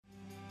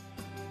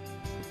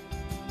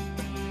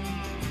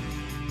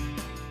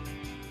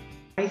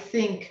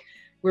think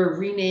we're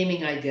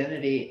renaming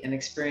identity and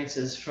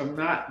experiences from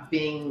not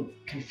being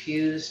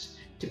confused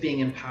to being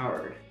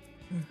empowered.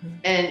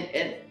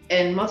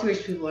 And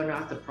multiracial people are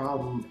not the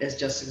problem, as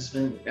Jessica's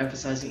been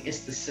emphasizing.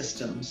 It's the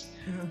systems.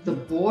 The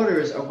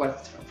borders are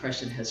what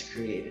oppression has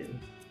created,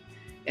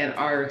 and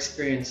our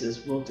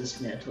experiences will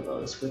dismantle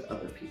those with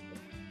other people.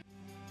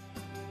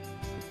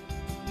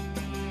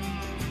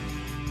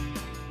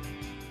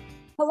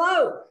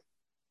 Hello,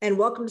 and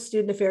welcome to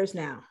Student Affairs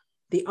Now,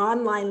 the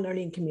online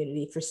learning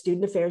community for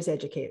student affairs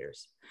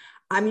educators.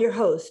 I'm your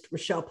host,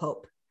 Rochelle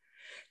Pope.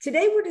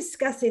 Today, we're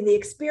discussing the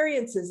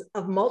experiences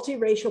of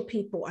multiracial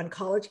people on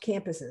college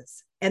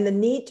campuses and the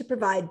need to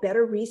provide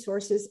better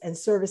resources and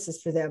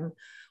services for them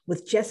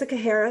with Jessica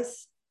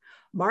Harris,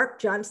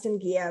 Mark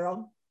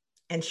Johnston-Guerrero,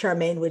 and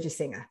Charmaine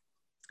Wijesinha.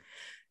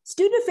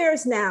 Student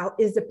Affairs Now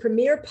is the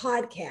premier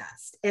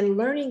podcast and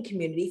learning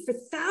community for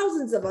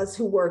thousands of us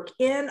who work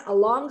in,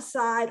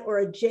 alongside, or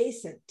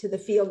adjacent to the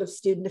field of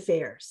student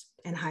affairs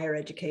and higher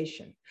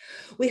education.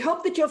 We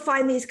hope that you'll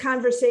find these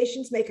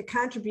conversations make a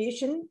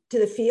contribution to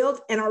the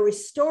field and are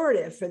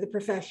restorative for the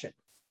profession.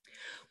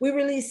 We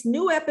release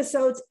new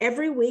episodes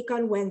every week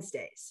on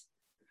Wednesdays.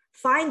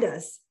 Find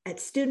us at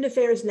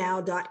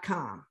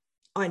studentaffairsnow.com,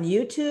 on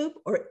YouTube,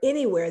 or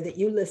anywhere that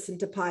you listen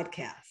to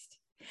podcasts.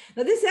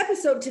 Now, this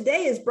episode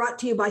today is brought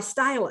to you by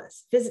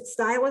Stylus. Visit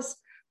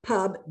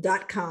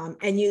styluspub.com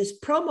and use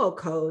promo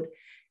code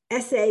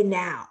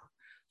SANOW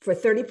for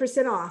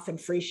 30% off and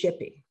free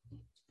shipping.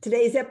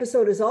 Today's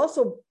episode is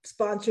also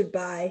sponsored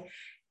by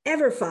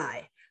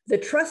Everfi, the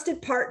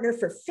trusted partner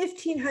for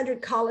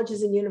 1,500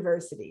 colleges and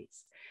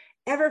universities.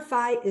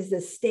 Everfi is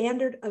the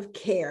standard of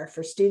care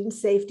for student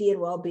safety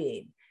and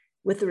well-being,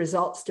 with the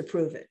results to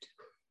prove it.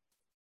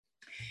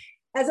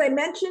 As I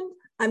mentioned,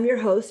 I'm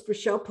your host,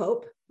 Rochelle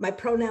Pope. My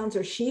pronouns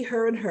are she,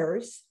 her, and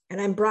hers, and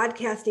I'm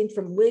broadcasting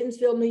from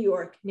Williamsville, New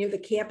York, near the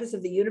campus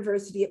of the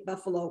University at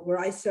Buffalo, where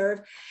I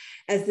serve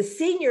as the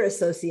Senior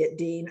Associate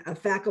Dean of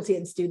Faculty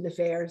and Student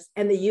Affairs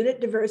and the Unit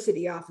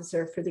Diversity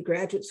Officer for the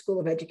Graduate School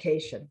of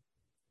Education.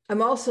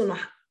 I'm also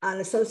an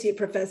Associate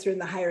Professor in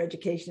the Higher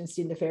Education and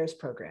Student Affairs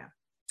program.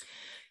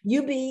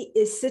 UB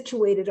is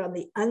situated on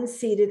the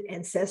unceded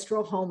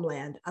ancestral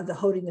homeland of the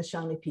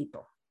Haudenosaunee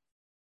people.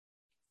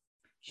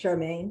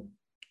 Charmaine,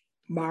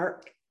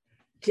 Mark,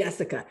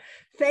 Jessica,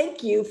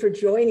 thank you for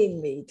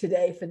joining me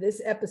today for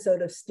this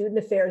episode of Student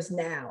Affairs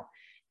Now,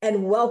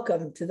 and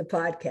welcome to the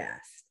podcast.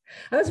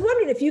 I was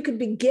wondering if you could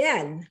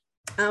begin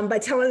by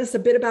telling us a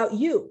bit about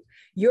you,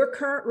 your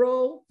current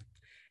role,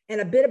 and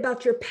a bit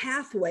about your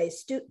pathway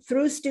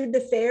through student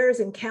affairs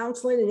and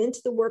counseling and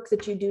into the work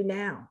that you do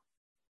now.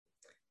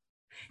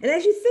 And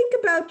as you think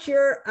about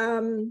your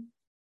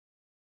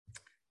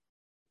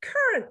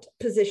current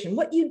position,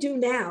 what you do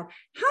now,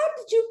 how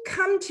did you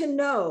come to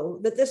know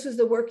that this was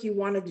the work you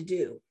wanted to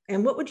do?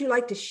 And what would you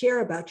like to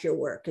share about your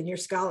work and your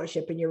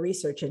scholarship and your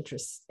research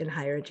interests in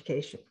higher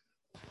education?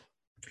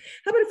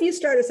 How about if you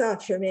start us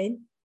off, Charmaine?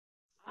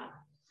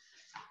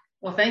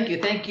 Well, thank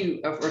you. Thank you,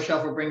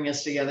 Rochelle, for bringing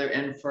us together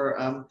and for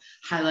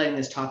highlighting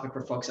this topic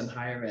for folks in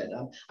higher ed.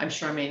 I'm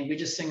Charmaine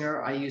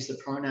Wijesinha. I use the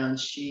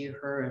pronouns she,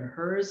 her, and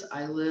hers.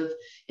 I live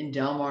in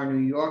Del Mar,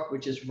 New York,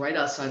 which is right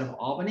outside of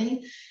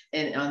Albany,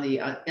 and on the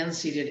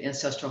unceded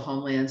ancestral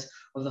homelands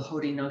of the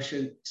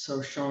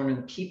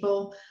Haudenosaunee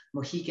people,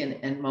 Mohican,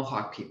 and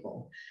Mohawk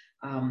people.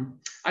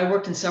 I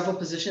worked in several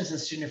positions in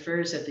student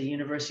affairs at the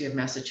University of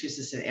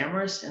Massachusetts at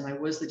Amherst, and I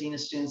was the Dean of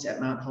Students at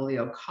Mount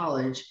Holyoke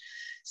College.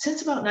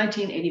 Since about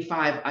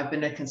 1985, I've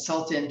been a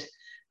consultant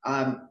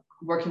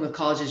working with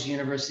colleges,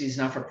 universities,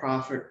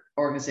 not-for-profit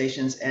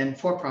organizations, and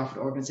for-profit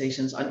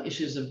organizations on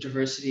issues of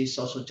diversity,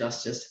 social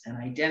justice, and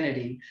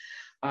identity.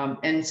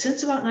 And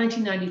since about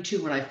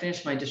 1992, when I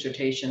finished my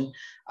dissertation,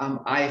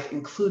 I've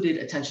included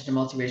attention to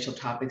multiracial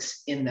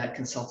topics in that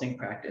consulting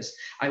practice.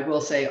 I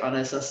will say, on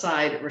as a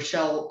side,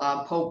 Rochelle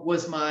Pope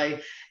was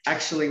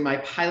actually my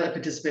pilot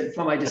participant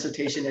for my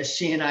dissertation, as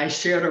she and I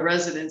shared a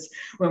residence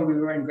when we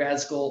were in grad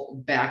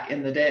school back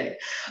in the day.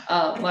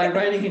 My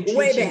writing and teaching,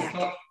 way back.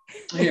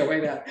 Way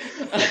back.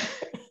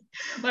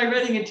 My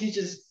writing and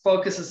teaching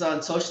focuses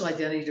on social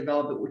identity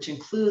development, which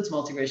includes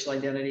multiracial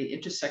identity,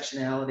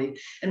 intersectionality,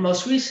 and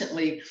most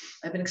recently,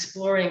 I've been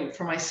exploring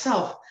for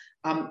myself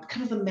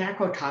kind of the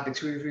macro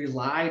topics we've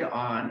relied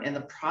on and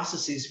the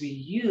processes we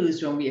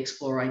use when we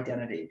explore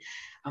identity.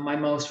 My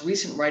most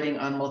recent writing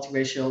on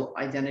multiracial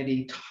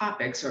identity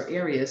topics or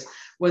areas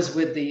was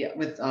in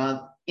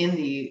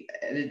the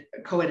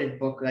co-edited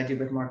book that I did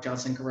with Mark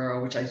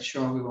Johnston-Guerrero, which I'm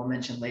sure we will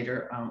mention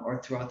later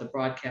or throughout the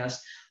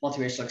broadcast,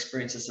 Multiracial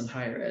Experiences in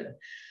Higher Ed.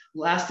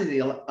 Lastly,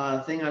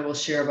 the thing I will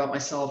share about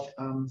myself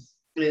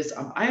is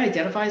I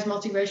identify as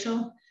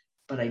multiracial,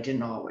 but I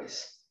didn't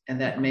always.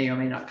 And that may or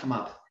may not come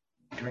up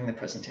during the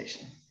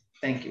presentation.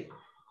 Thank you.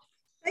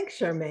 Thanks,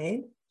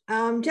 Charmaine.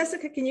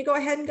 Jessica, can you go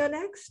ahead and go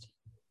next?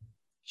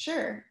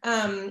 Sure.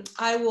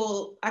 I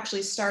will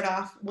actually start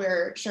off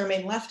where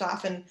Charmaine left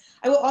off. And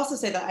I will also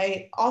say that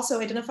I also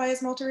identify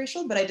as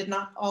multiracial, but I did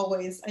not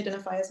always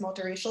identify as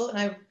multiracial. And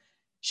I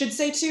should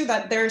say too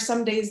that there are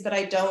some days that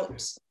I don't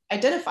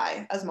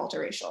identify as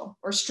multiracial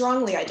or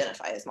strongly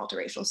identify as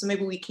multiracial. So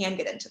maybe we can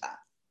get into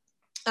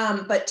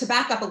that. But to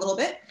back up a little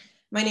bit,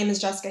 my name is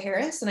Jessica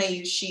Harris and I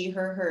use she,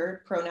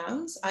 her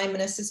pronouns. I'm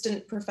an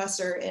assistant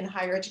professor in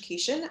higher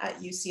education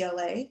at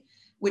UCLA,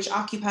 which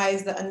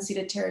occupies the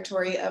unceded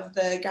territory of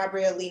the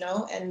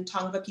Gabrielino and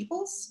Tongva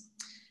peoples.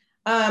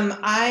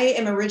 I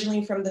am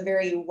originally from the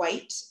very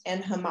white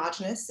and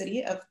homogenous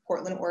city of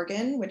Portland,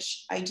 Oregon,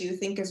 which I do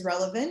think is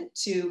relevant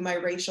to my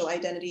racial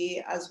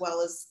identity as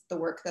well as the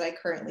work that I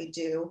currently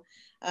do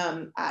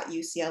at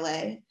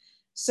UCLA.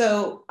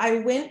 So I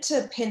went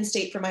to Penn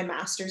State for my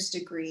master's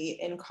degree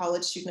in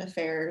college student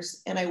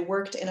affairs, and I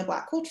worked in a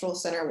Black Cultural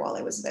Center while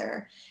I was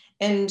there.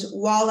 And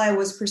while I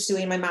was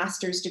pursuing my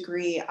master's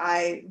degree,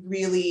 I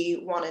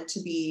really wanted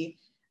to be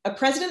a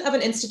president of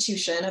an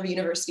institution, of a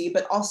university,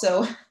 but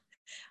also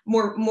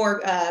more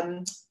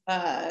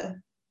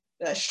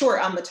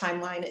short on the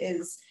timeline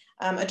is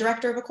a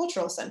director of a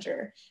cultural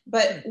center.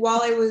 But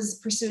while I was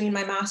pursuing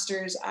my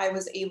master's, I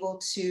was able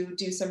to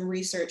do some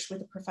research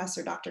with a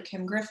professor, Dr.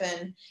 Kim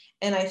Griffin,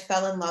 and I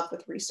fell in love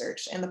with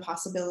research and the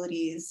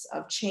possibilities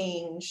of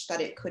change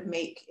that it could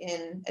make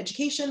in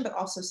education, but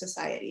also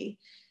society.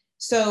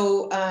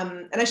 So,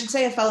 and I should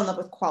say I fell in love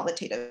with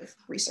qualitative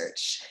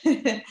research.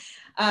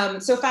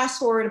 So fast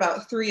forward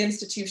about 3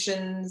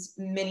 institutions,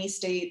 many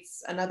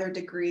states, another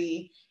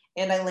degree,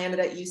 and I landed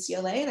at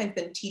UCLA, and I've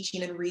been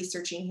teaching and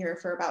researching here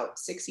for about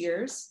 6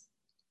 years.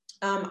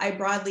 I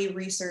broadly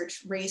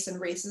research race and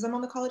racism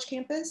on the college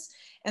campus,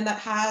 and that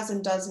has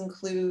and does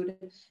include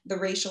the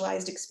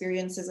racialized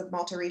experiences of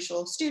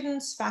multiracial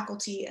students,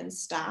 faculty, and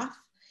staff.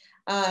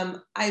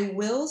 I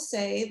will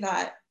say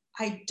that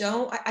I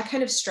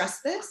kind of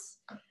stress this,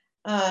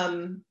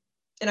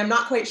 and I'm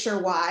not quite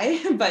sure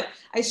why, but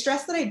I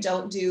stress that I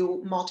don't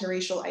do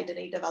multiracial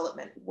identity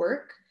development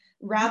work.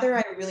 Rather,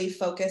 I really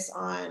focus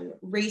on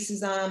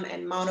racism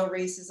and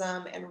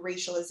monoracism and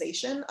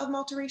racialization of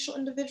multiracial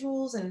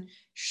individuals, and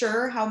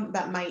sure, how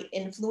that might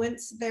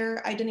influence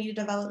their identity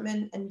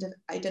development and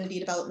identity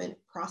development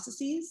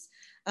processes,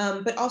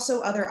 but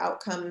also other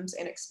outcomes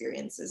and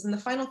experiences. And the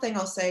final thing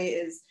I'll say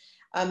is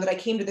that I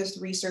came to this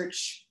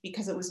research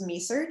because it was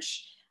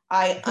me-search.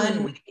 I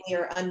unwittingly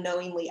or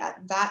unknowingly at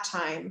that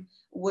time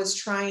was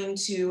trying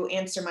to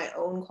answer my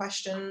own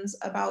questions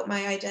about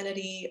my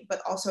identity,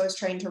 but also I was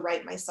trying to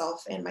write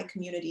myself and my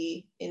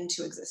community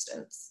into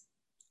existence.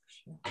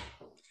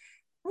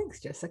 Thanks,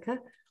 Jessica.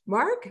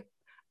 Mark,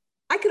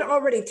 I can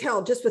already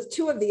tell just with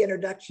 2 of the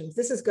introductions,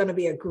 this is going to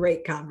be a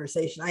great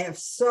conversation. I have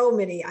so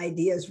many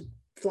ideas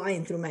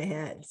flying through my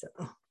head. So.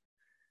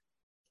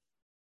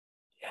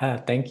 Yeah,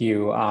 thank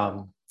you.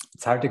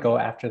 It's hard to go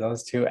after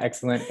those 2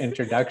 excellent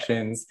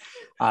introductions.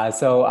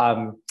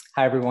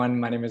 Hi, everyone.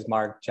 My name is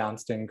Mark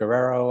Johnston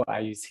Guerrero. I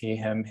use he,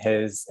 him,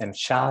 his, and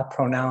sha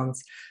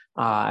pronouns.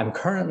 I'm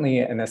currently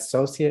an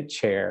associate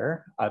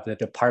chair of the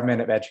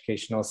Department of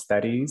Educational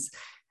Studies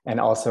and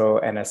also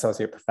an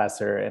associate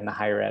professor in the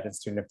Higher Ed and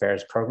Student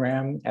Affairs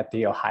program at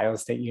The Ohio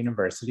State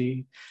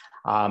University,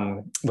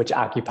 which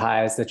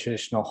occupies the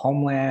traditional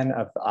homeland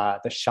of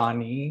the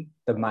Shawnee,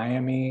 the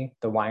Miami,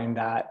 the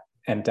Wyandotte,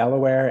 and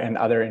Delaware, and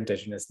other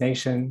indigenous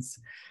nations.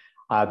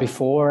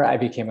 Before I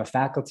became a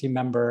faculty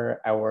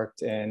member, I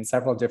worked in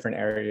several different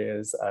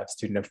areas of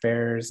student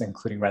affairs,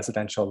 including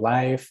residential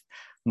life,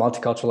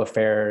 multicultural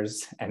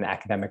affairs, and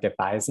academic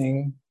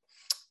advising.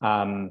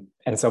 And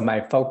so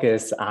my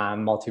focus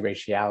on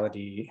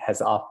multiraciality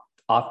has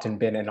often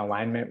been in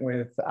alignment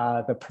with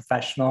the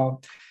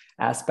professional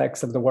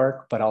aspects of the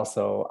work, but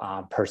also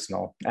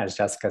personal. As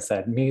Jessica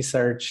said,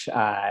 me-search,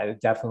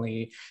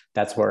 definitely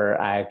that's where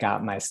I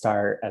got my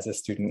start as a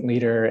student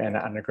leader and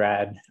an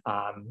undergrad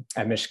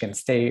at Michigan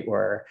State,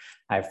 where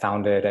I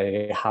founded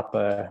a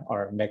HAPA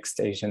or mixed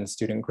Asian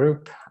student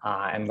group.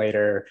 And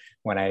later,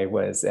 when I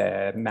was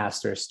a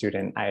master's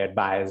student, I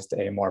advised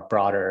a more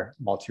broader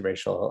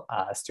multiracial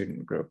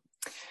student group.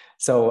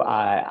 So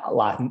a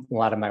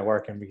lot of my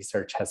work and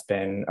research has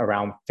been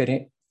around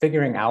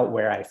figuring out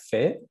where I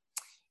fit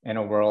in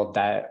a world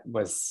that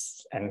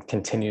was and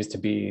continues to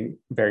be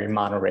very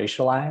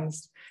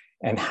monoracialized,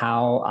 and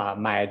how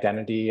my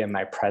identity and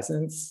my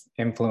presence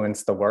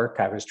influenced the work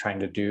I was trying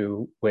to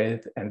do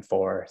with and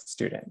for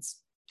students.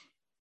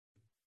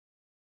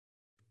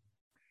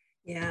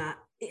 Yeah,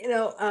 you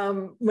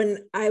know, when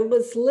I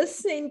was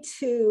listening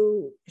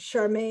to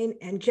Charmaine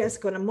and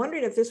Jessica, and I'm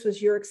wondering if this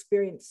was your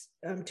experience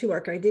too,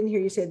 Mark. I didn't hear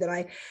you say that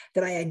I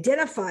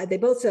identified. They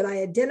both said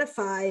I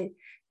identified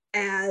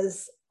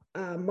as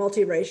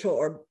multiracial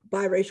or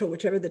biracial,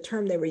 whichever the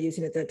term they were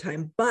using at that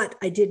time, but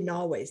I didn't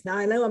always. Now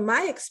I know in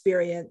my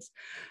experience,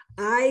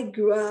 I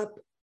grew up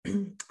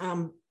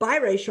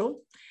biracial.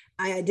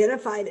 I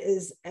identified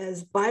as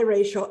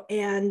biracial,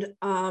 and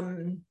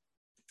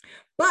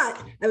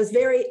but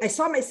I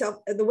saw myself,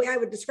 the way I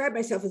would describe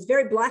myself is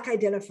very Black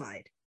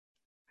identified,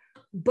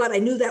 but I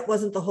knew that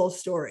wasn't the whole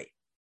story.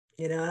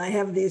 You know, and I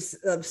have these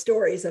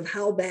stories of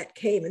how that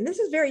came. And this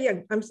is very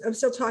young. I'm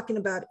still talking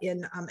about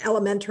in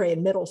elementary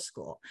and middle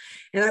school.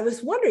 And I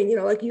was wondering, you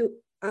know, like you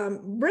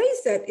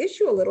raised that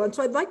issue a little. And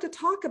so I'd like to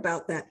talk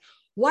about that.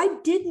 Why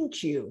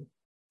didn't you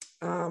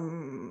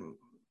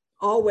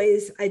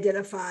always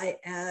identify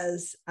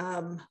as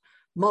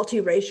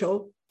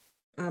multiracial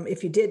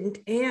if you didn't?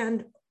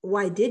 And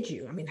why did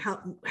you? I mean,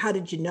 how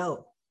did you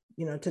know?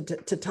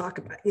 To talk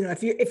about,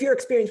 if your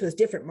experience was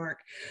different, Mark,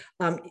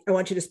 I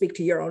want you to speak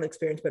to your own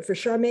experience. But for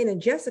Charmaine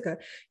and Jessica,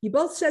 you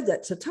both said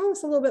that. So tell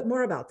us a little bit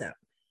more about that.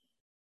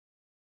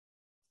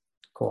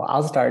 Cool.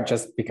 I'll start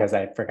just because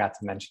I forgot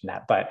to mention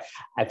that. But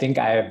I think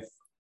I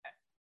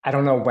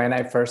don't know when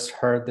I first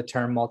heard the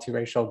term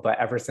multiracial, but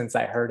ever since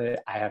I heard it,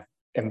 I have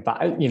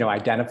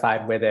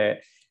identified with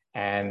it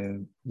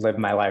and lived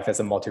my life as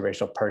a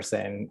multiracial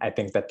person. I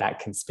think that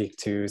can speak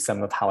to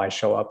some of how I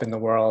show up in the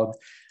world.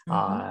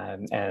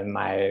 And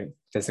my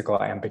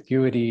physical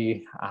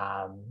ambiguity,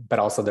 but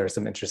also there's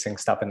some interesting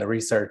stuff in the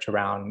research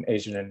around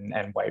Asian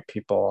and white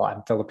people.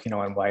 I'm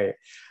Filipino and white,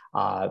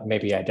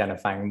 maybe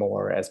identifying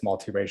more as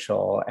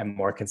multiracial and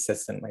more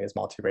consistently as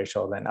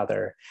multiracial than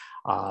other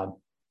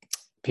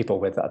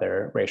people with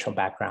other racial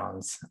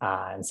backgrounds.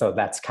 And so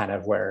that's kind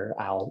of where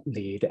I'll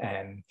lead.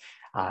 And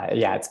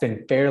yeah, it's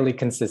been fairly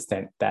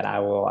consistent that I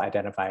will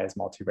identify as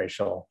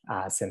multiracial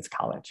since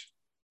college.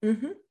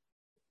 Mm-hmm.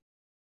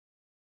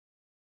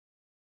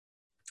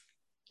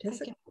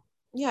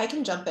 I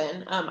can jump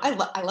in.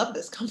 I love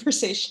this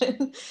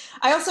conversation.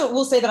 I also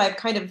will say that I've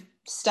kind of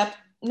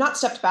not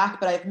stepped back,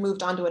 but I've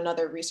moved on to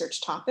another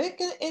research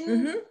topic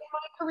in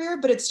my career,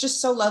 but it's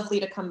just so lovely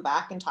to come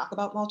back and talk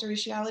about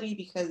multiraciality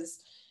because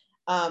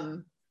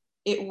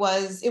it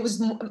was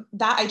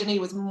that identity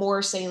was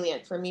more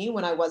salient for me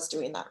when I was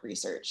doing that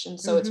research. And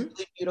so it's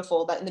really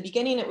beautiful that in the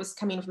beginning it was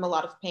coming from a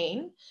lot of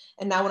pain.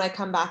 And now when I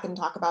come back and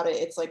talk about it,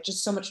 it's like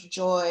just so much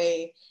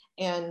joy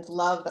and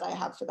love that I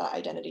have for that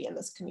identity in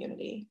this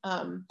community.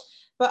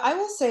 But I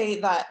will say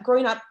that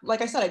growing up,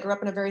 like I said, I grew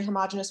up in a very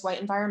homogenous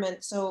white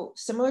environment. So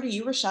similar to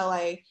you, Rochelle,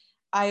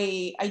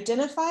 I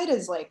identified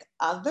as like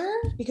other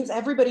because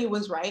everybody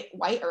was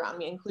white around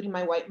me, including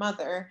my white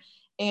mother.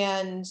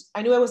 And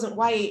I knew I wasn't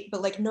white,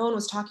 but like no one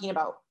was talking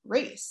about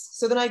race.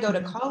 So then I go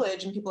to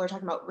college and people are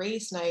talking about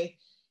race, and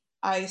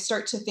I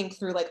start to think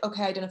through like,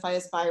 okay, I identify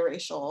as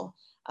biracial.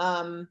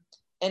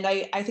 And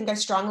I think I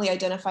strongly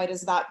identified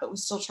as that, but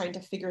was still trying to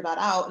figure that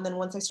out. And then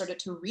once I started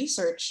to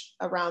research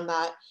around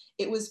that,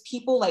 it was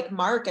people like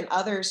Mark and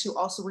others who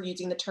also were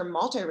using the term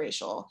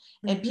multiracial.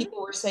 And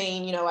people were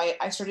saying,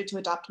 I started to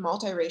adopt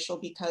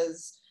multiracial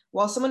because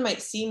while someone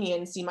might see me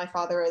and see my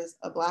father as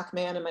a Black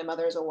man and my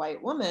mother as a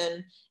white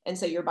woman and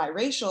say you're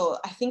biracial,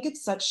 I think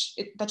that's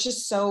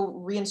just so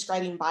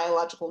reinscribing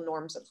biological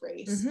norms of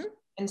race.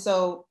 And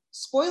so,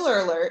 spoiler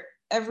alert,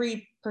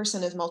 every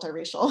person is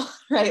multiracial,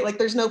 right? Like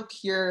there's no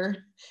pure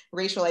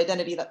racial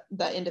identity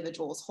that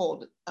individuals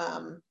hold.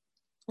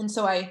 And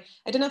so I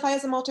identify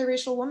as a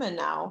multiracial woman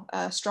now,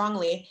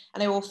 strongly.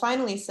 And I will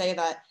finally say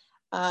that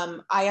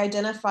I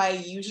identify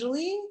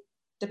usually,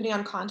 depending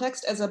on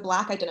context, as a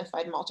Black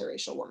identified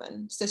multiracial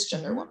woman,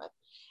 cisgender woman.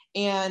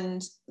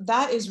 And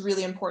that is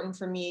really important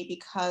for me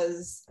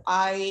because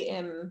I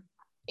am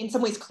in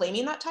some ways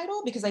claiming that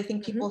title, because I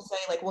think people say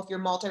like, well, if you're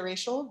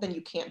multiracial, then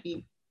you can't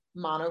be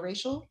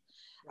monoracial.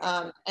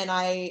 And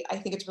I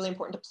think it's really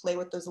important to play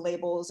with those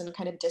labels and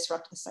kind of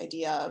disrupt this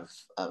idea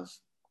of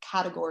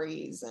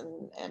categories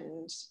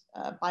and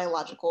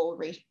biological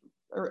race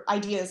or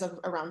ideas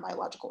around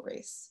biological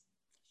race.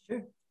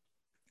 Sure.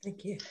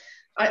 Thank you.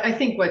 I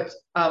think what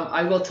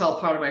I will tell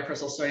part of my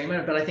personal story in a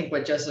minute, but I think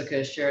what Jessica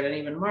has shared and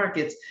even Mark,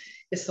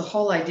 it's the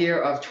whole idea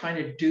of trying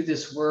to do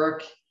this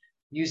work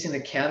using the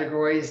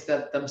categories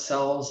that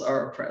themselves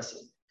are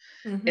oppressive.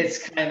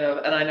 It's kind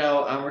of, and I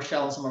know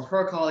Rochelle and some of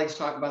her colleagues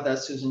talk about that.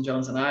 Susan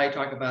Jones and I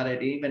talk about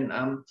it. Even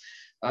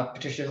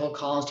Patricia Hill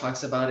Collins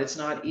talks about it. It's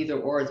not either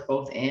or, it's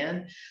both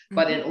and.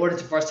 But in order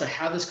for us to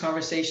have this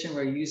conversation,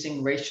 we're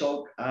using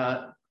racial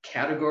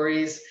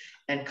categories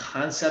and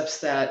concepts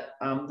that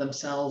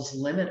themselves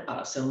limit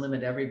us and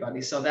limit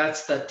everybody. So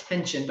that's the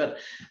tension. But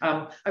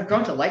I've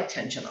grown to like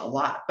tension a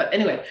lot. But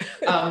anyway,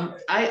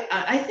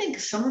 I think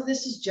some of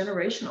this is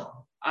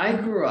generational. I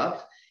grew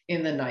up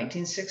in the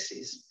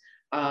 1960s.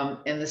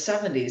 In the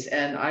 70s,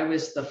 and I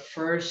was the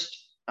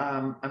first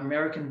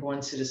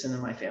American-born citizen in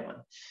my family.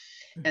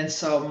 And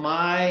so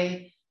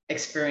my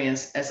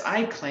experience, as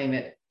I claim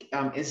it,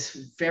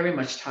 is very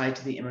much tied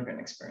to the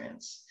immigrant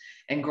experience.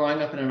 And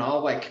growing up in an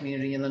all-white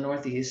community in the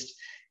Northeast,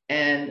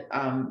 and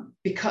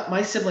because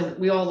my siblings,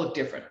 we all look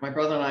different. My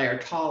brother and I are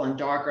tall and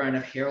darker and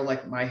have hair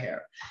like my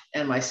hair.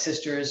 And my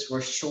sisters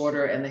were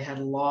shorter and they had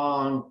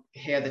long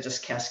hair that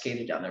just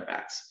cascaded down their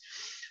backs.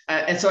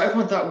 And so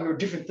everyone thought we were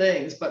different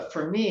things, but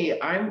for me,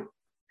 I'm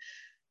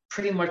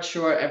pretty much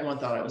sure everyone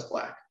thought I was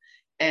Black.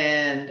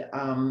 And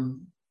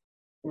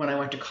when I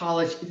went to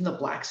college, even the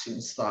Black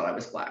students thought I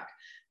was Black.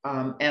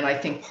 And I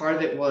think part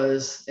of it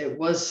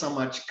was so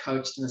much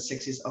couched in the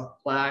 60s of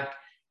Black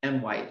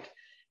and white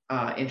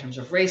in terms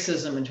of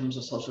racism, in terms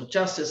of social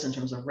justice, in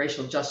terms of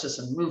racial justice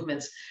and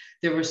movements.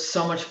 There was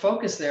so much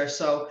focus there.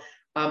 So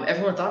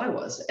everyone thought I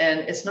was.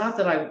 And it's not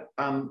that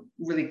I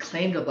really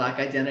claimed a Black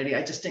identity,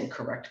 I just didn't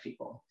correct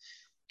people.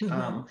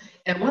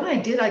 And when I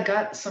did, I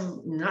got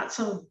some not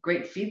so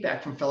great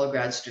feedback from fellow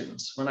grad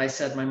students when I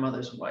said my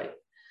mother's white.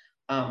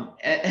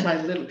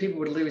 And people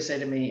would literally say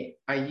to me,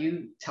 "Are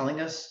you telling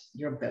us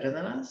you're better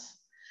than us?"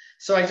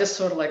 So I just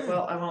sort of like,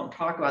 well, I won't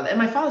talk about it. And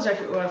my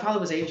father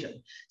was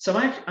Asian. So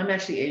I'm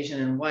actually Asian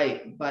and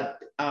white, but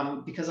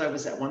because I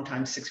was at one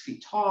time 6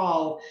 feet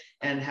tall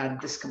and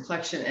had this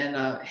complexion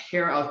and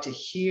hair out to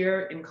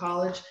here in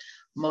college,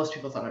 most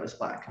people thought I was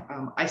Black.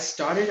 I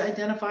started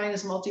identifying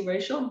as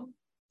multiracial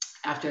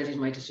after I did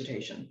my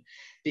dissertation,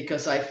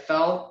 because I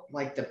felt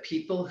like the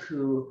people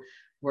who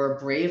were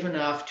brave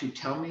enough to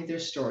tell me their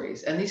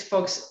stories, and these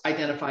folks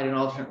identified in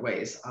all different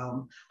ways.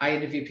 I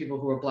interviewed people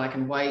who were Black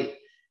and white,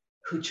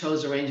 who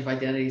chose a range of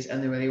identities,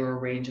 and they were a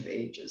range of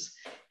ages.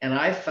 And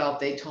I felt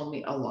they told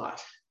me a lot,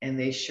 and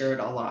they shared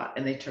a lot,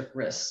 and they took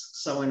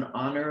risks. So in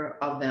honor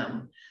of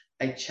them,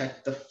 I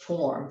checked the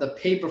form, the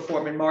paper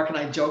form, and Mark and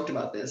I joked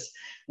about this.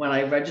 When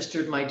I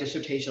registered my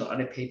dissertation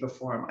on a paper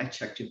form, I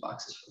checked 2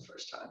 boxes for the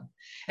first time.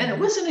 And it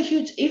wasn't a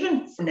huge,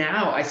 even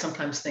now, I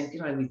sometimes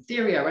think, I read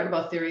theory, I write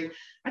about theory.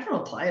 I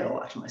don't apply it a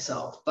lot to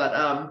myself, but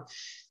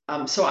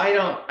so I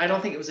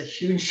don't think it was a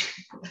huge,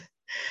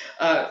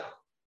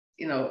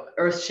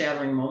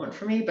 earth-shattering moment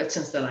for me. But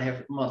since then, I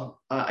have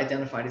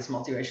identified as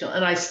multiracial,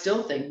 and I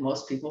still think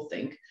most people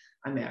think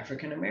I'm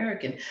African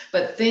American.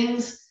 But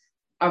things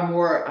are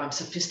more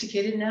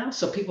sophisticated now,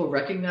 so people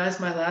recognize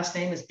my last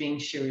name as being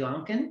Sri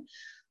Lankan.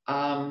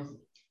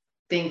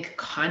 Think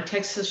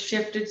context has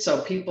shifted,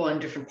 so people in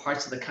different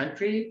parts of the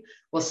country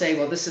will say,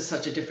 well, this is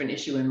such a different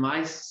issue in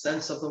my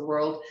sense of the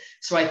world.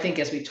 So I think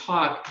as we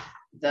talk,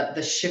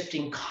 the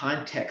shifting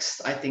context,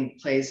 I think,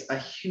 plays a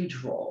huge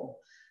role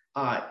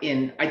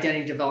in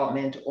identity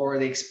development or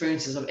the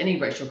experiences of any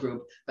racial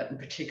group, but in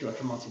particular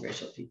for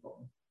multiracial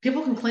people.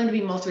 People can claim to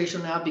be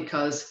multiracial now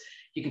because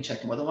you can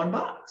check more than one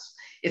box.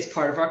 It's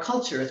part of our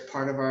culture. It's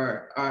part of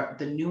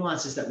the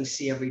nuances that we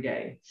see every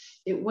day.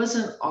 It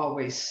wasn't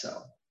always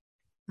so.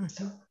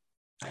 So.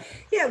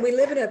 Yeah, we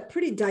live in a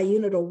pretty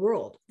diunital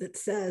world that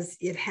says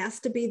it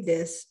has to be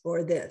this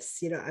or this.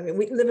 We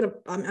live in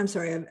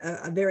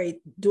a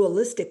very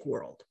dualistic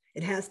world.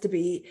 It has to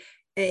be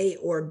A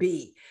or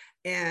B.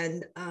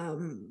 And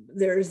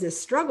there's this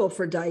struggle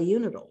for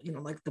diunital,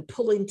 like the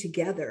pulling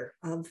together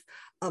of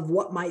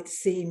what might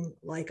seem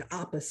like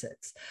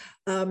opposites.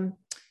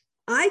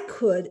 I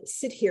could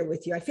sit here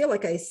with you. I feel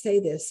like I say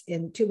this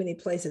in too many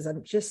places.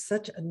 I'm just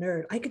such a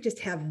nerd. I could just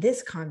have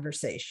this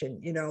conversation,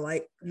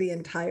 like the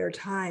entire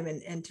time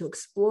and to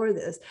explore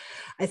this.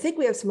 I think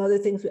we have some other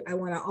things I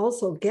want to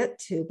also get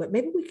to, but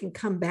maybe we can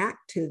come back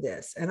to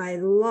this. And I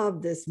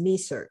love this me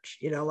search,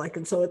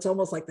 and so it's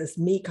almost like this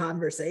me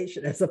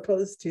conversation as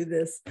opposed to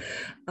this,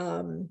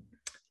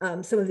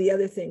 some of the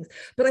other things.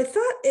 But I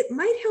thought it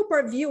might help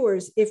our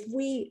viewers if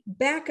we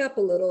back up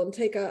a little and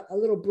take a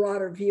little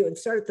broader view and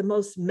start at the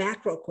most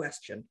macro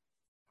question.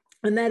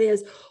 And that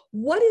is,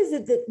 what is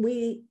it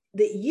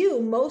that you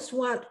most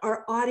want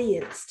our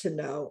audience to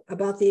know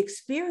about the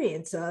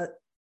experiences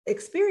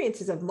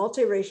of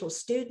multiracial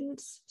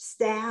students,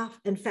 staff,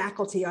 and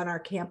faculty on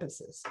our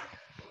campuses?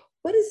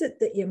 What is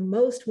it that you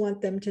most want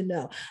them to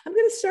know? I'm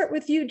going to start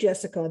with you,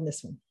 Jessica, on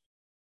this one.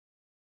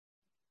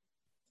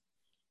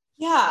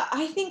 Yeah,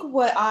 I think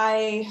what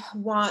I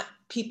want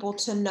people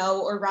to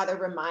know, or rather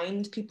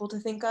remind people to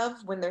think of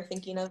when they're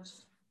thinking of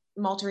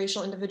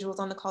multiracial individuals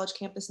on the college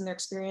campus and their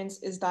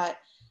experience, is that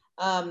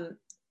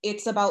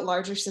it's about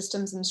larger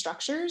systems and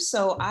structures.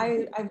 So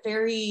I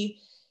very,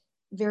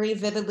 very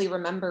vividly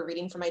remember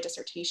reading for my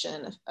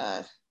dissertation, I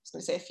was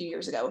going to say a few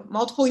years ago,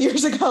 multiple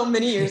years ago,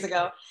 many years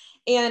ago.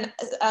 And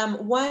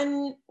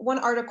one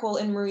article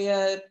in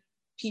Maria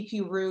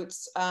P.P.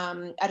 Root's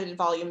edited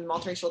volume,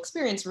 Multiracial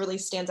Experience, really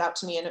stands out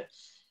to me. And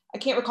I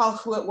can't recall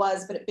who it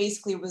was, but it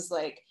basically was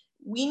like,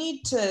 we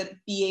need to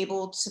be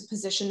able to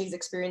position these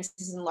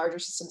experiences in larger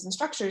systems and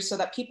structures so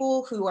that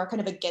people who are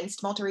kind of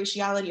against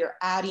multiraciality or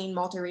adding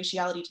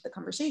multiraciality to the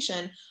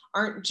conversation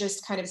aren't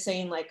just kind of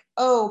saying like,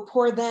 oh,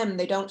 poor them,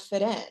 they don't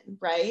fit in,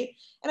 right?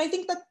 And I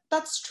think that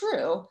that's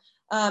true.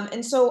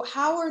 And so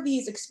how are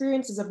these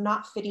experiences of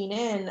not fitting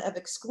in, of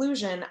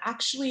exclusion,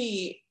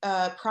 actually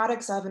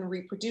products of and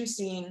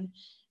reproducing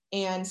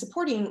and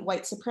supporting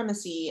white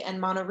supremacy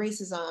and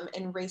monoracism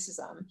and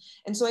racism?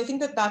 And so I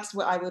think that that's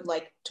what I would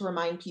like to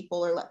remind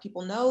people or let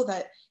people know,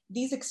 that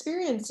these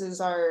experiences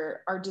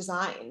are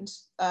designed.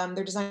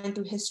 They're designed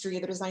through history,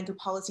 they're designed through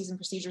policies and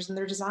procedures, and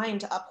they're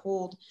designed to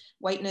uphold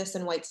whiteness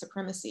and white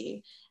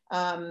supremacy.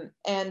 And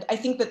I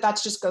think that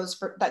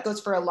goes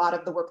for a lot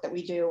of the work that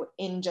we do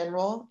in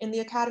general in the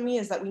academy,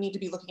 is that we need to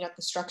be looking at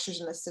the structures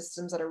and the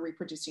systems that are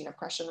reproducing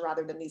oppression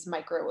rather than these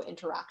micro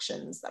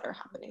interactions that are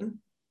happening.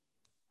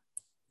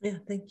 Yeah,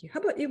 thank you.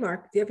 How about you,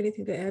 Mark? Do you have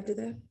anything to add to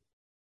that?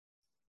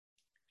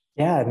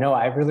 Yeah, no,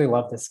 I really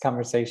love this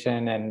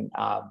conversation. And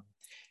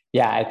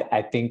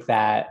I think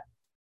that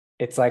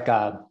it's like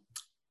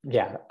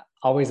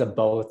always a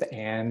both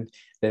and,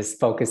 this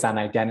focus on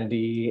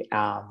identity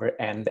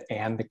and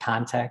the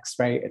context,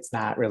 right? It's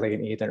not really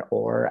an either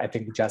or. I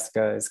think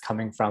Jessica is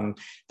coming from,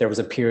 there was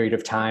a period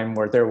of time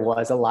where there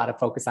was a lot of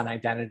focus on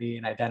identity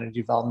and identity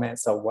development.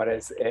 So what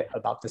is it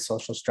about the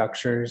social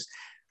structures?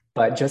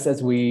 But just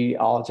as we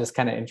all just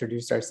kind of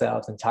introduced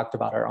ourselves and talked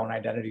about our own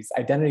identities,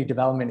 identity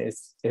development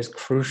is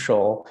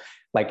crucial,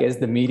 like is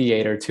the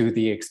mediator to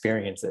the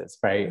experiences,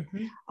 right?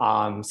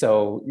 Mm-hmm.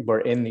 So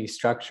we're in these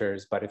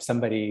structures, but if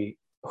somebody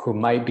who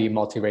might be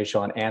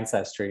multiracial in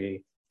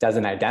ancestry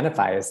doesn't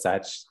identify as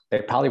such,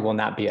 they probably will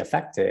not be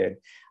affected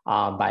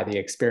by the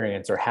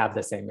experience or have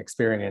the same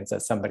experience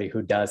as somebody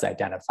who does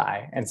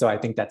identify. And so I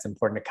think that's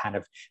important to kind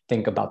of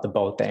think about the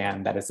both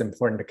and, that it's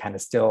important to kind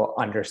of still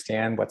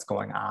understand what's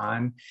going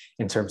on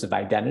in terms of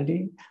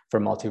identity for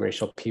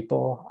multiracial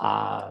people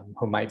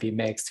who might be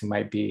mixed, who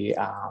might be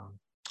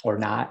or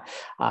not.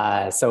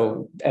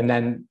 And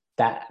then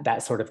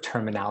that sort of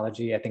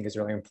terminology, I think, is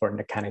really important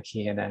to kind of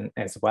key in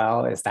as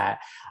well, is that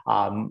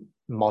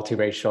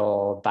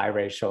multiracial,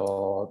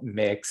 biracial,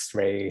 mixed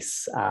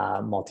race,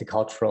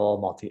 multicultural,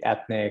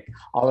 multi-ethnic,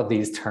 all of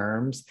these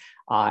terms,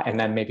 and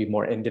then maybe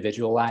more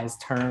individualized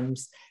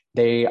terms,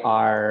 they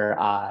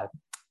are,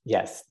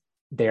 yes,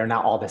 they are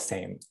not all the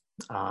same,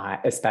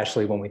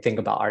 especially when we think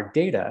about our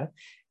data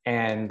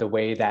and the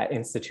way that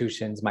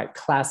institutions might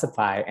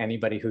classify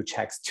anybody who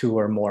checks 2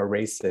 or more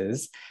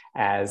races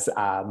as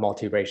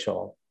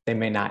multiracial. They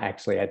may not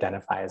actually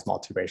identify as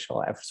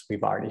multiracial, as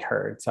we've already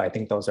heard. So I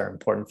think those are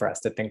important for us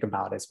to think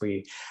about as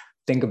we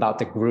think about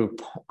the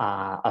group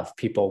of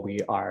people we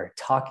are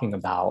talking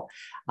about.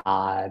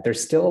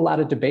 There's still a lot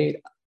of debate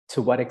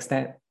to what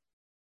extent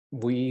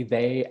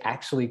they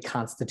actually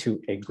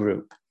constitute a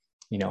group.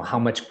 You know, how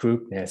much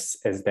groupness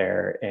is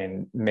there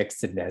in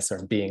mixedness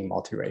or being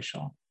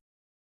multiracial?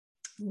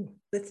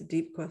 That's a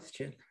deep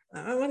question.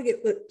 I want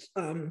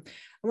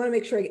to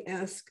make sure I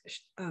ask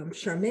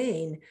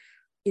Charmaine,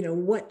 you know,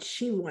 what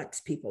she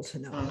wants people to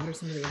know. What are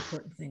some of the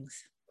important things?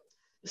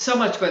 So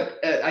much, but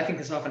I think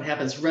this often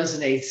happens,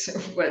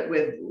 resonates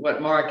with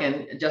what Mark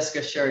and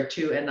Jessica shared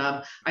too. And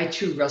I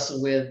too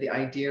wrestle with the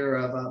idea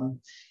of,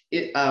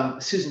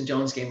 Susan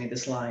Jones gave me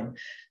this line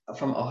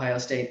from Ohio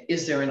State: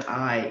 is there an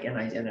I in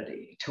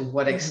identity? To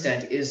what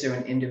extent is there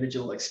an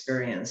individual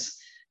experience,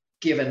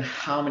 given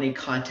how many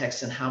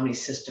contexts and how many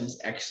systems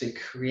actually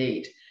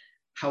create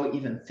how we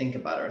even think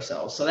about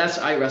ourselves? So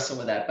I wrestle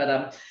with that.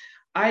 But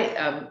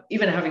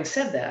even having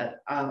said that,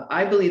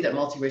 I believe that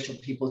multiracial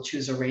people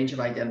choose a range of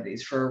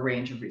identities for a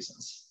range of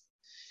reasons.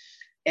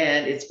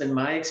 And it's been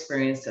my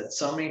experience that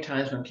so many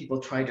times when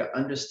people try to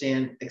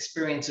understand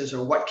experiences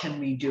or what can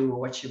we do or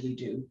what should we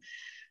do,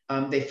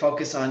 they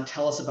focus on,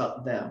 tell us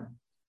about them.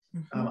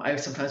 I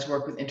sometimes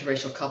work with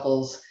interracial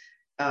couples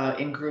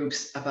in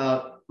groups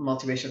about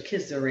multiracial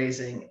kids they're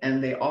raising,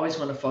 and they always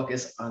want to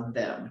focus on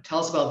them. Tell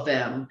us about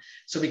them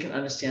so we can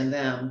understand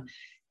them.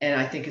 And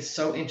I think it's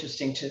so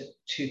interesting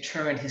to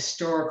turn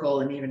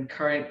historical and even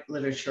current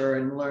literature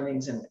and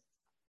learnings and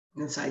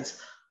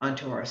insights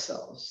onto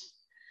ourselves.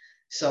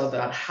 So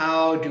that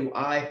how do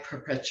I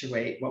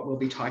perpetuate what we'll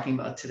be talking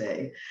about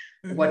today?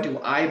 What do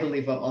I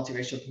believe about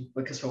multiracial people?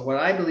 Because for what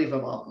I believe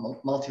about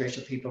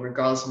multiracial people,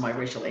 regardless of my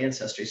racial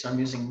ancestry, so I'm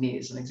using me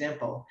as an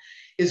example,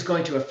 is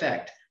going to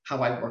affect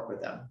how I work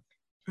with them.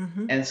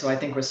 And so I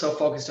think we're so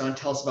focused on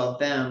tell us about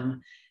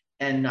them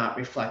and not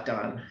reflect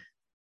on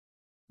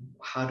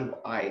how do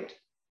I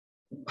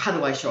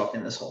show up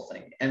in this whole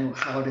thing, and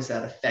how does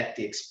that affect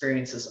the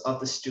experiences of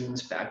the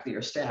students, faculty,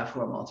 or staff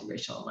who are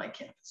multiracial on my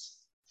campus?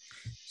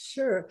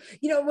 Sure.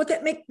 You know what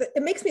it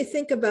makes me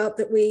think about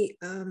that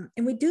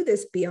and we do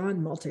this beyond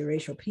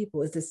multiracial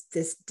people, is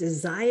this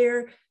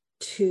desire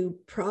to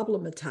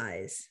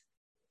problematize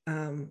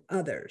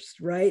others,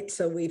 right?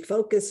 So we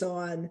focus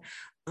on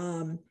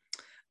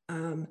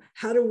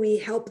how do we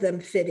help them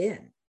fit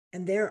in?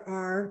 And there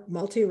are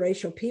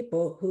multiracial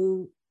people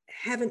who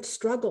haven't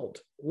struggled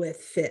with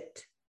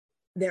fit.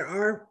 There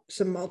are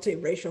some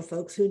multiracial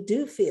folks who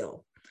do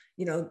feel,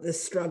 you know, the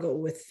struggle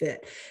with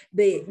fit.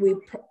 We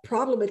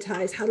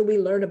problematize, how do we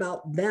learn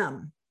about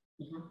them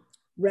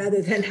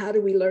rather than how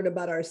do we learn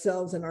about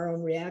ourselves and our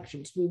own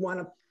reactions. We want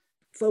to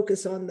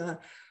focus on the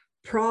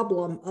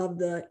problem of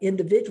the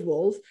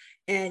individuals,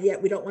 and yet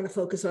we don't want to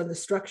focus on the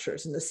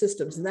structures and the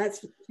systems. And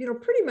that's, you know,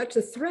 pretty much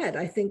a thread,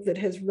 I think, that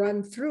has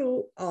run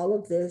through all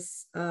of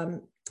this,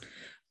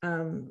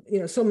 you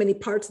know, so many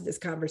parts of this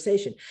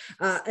conversation.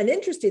 An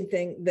interesting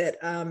thing that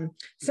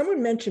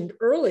someone mentioned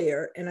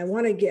earlier, and I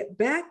want to get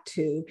back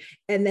to,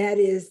 and that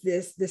is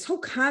this whole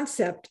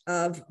concept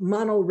of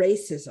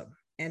monoracism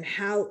and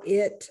how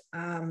it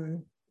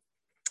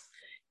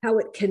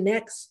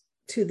connects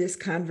to this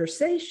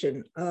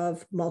conversation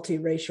of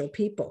multiracial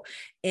people.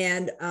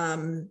 And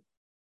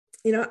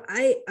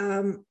I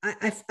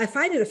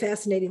find it a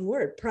fascinating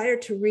word. Prior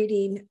to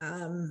reading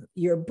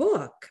your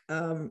book,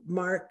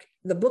 Mark,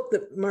 the book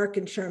that Mark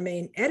and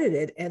Charmaine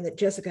edited and that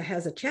Jessica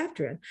has a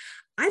chapter in,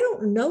 I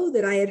don't know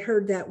that I had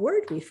heard that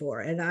word before.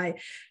 And I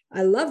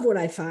love when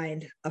I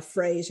find a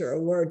phrase or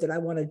a word that I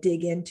want to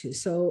dig into.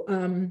 So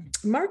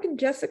Mark and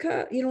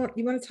Jessica, you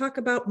want to talk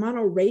about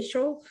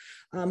monoracial?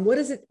 What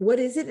is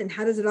it and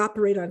how does it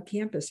operate on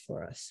campus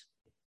for us?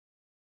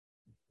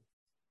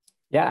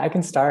 Yeah, I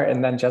can start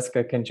and then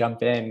Jessica can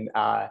jump in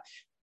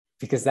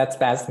because that's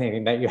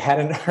fascinating that you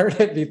hadn't heard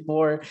it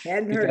before.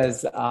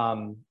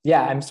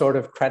 Yeah, I'm sort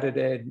of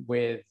credited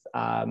with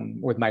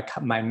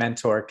my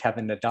mentor,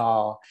 Kevin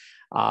Nadal,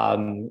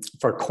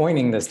 for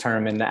coining this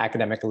term in the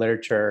academic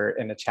literature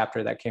in a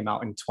chapter that came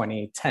out in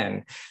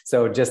 2010.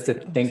 So just to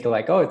think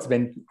like, oh, it's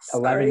been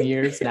 11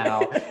 years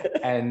now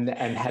and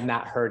had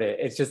not heard it.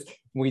 It's just,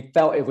 we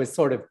felt it was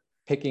sort of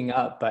picking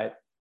up, but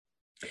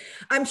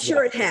I'm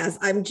sure it has.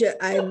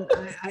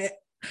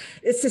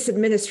 It's this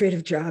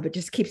administrative job. It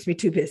just keeps me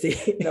too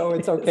busy. No,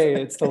 it's okay.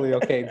 It's totally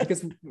okay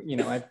because,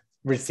 I've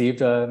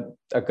received a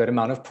good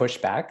amount of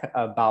pushback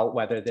about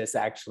whether this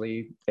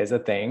actually is a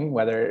thing,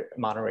 whether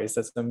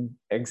monoracism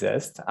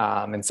exists.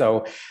 And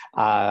so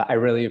I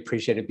really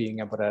appreciated being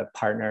able to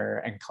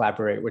partner and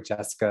collaborate with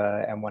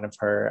Jessica and one of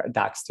her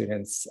doc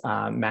students,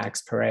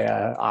 Max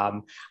Perea,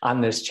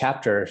 on this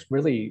chapter,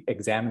 really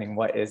examining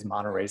what is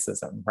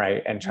monoracism,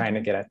 right? And trying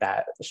to get at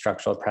that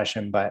structural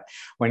oppression. But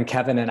when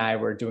Kevin and I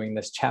were doing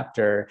this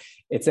chapter,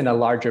 it's in a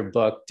larger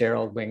book,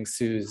 Daryl Wing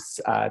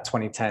Su's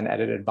 2010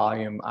 edited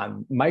volume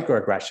on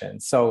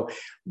microaggressions. So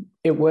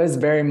it was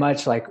very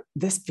much like,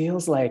 this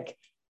feels like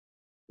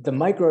the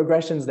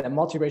microaggressions that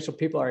multiracial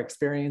people are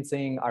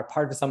experiencing are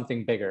part of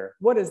something bigger.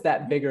 What is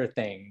that bigger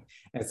thing?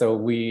 And so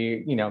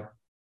we,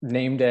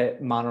 named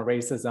it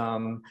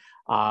monoracism.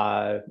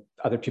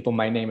 Other people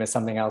might name it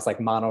something else like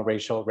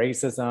monoracial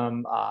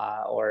racism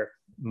or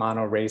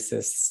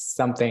monoracist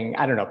something,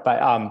 I don't know.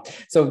 But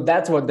so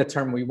that's what the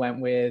term we went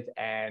with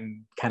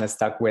and kind of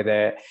stuck with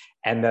it.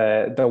 And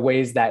the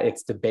ways that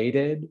it's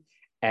debated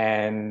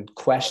and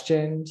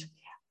questioned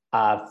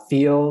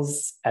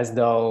feels as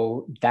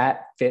though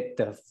that fit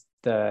the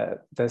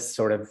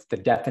sort of the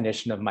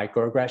definition of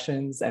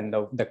microaggressions and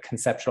the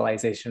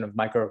conceptualization of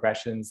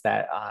microaggressions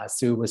that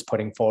Sue was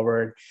putting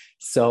forward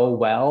so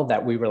well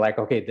that we were like,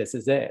 okay, this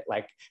is it.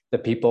 Like the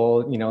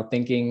people,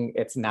 thinking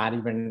it's not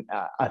even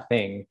a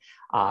thing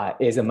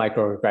is a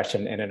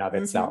microaggression in and of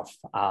itself.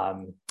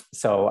 And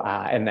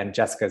then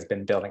Jessica's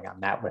been building on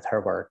that with her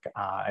work,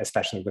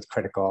 especially with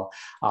critical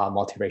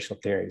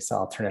multiracial theory. So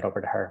I'll turn it over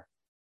to her.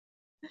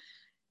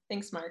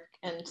 Thanks, Mark.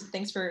 And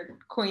thanks for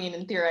coining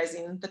and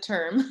theorizing the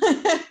term.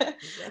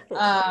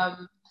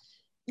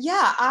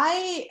 Yeah,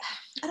 I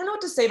don't know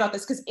what to say about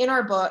this because in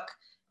our book,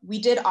 we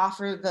did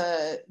offer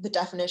the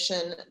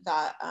definition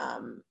that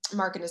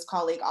Mark and his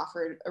colleague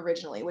offered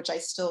originally, which I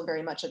still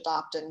very much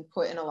adopt and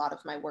put in a lot of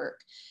my work.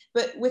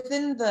 But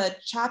within the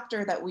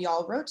chapter that we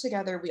all wrote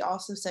together, we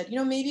also said,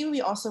 maybe we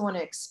also want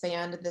to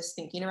expand this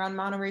thinking around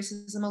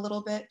monoracism a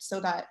little bit so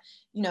that,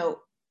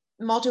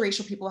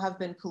 multiracial people have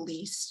been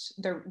policed,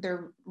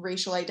 their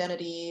racial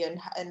identity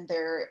and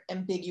their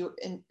ambiguous,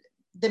 and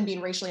them being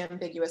racially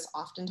ambiguous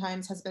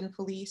oftentimes has been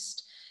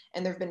policed,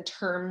 and there have been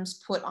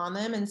terms put on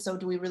them. And so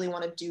do we really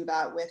want to do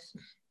that with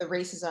the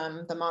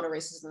racism, the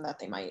monoracism that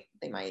they might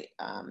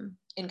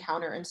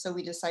encounter? And so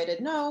we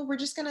decided, no, we're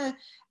just going to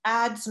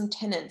add some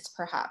tenets,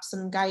 perhaps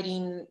some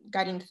guiding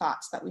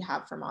thoughts that we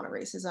have for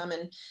monoracism.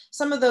 And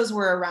some of those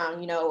were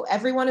around,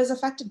 everyone is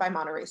affected by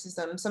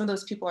monoracism. Some of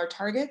those people are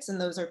targets,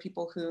 and those are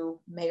people who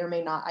may or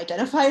may not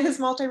identify as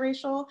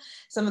multiracial.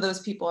 Some of those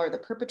people are the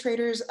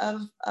perpetrators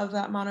of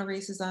that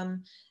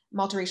monoracism.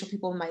 Multiracial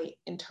people might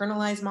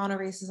internalize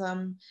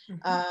monoracism.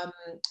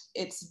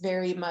 It's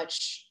very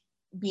much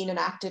being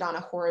enacted on a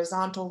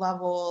horizontal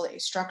level, a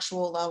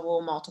structural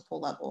level,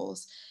 multiple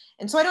levels.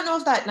 And so I don't know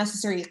if that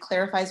necessarily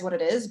clarifies what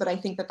it is, but I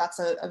think that that's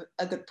a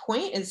good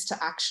point, is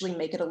to actually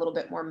make it a little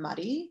bit more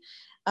muddy.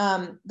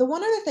 The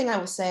one other thing I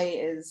will say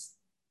is,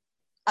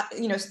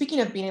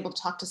 speaking of being able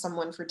to talk to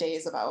someone for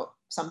days about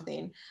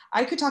something,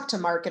 I could talk to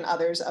Mark and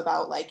others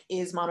about like,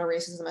 is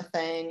monoracism a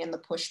thing, and the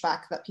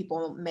pushback that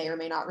people may or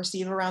may not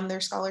receive around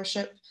their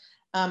scholarship,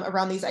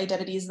 around these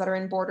identities that are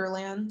in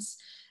borderlands,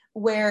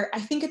 where I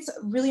think it's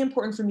really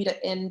important for me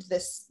to end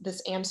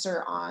this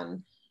answer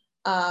on,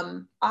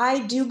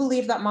 I do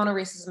believe that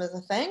monoracism is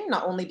a thing,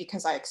 not only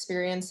because I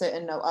experience it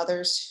and know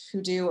others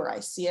who do, or I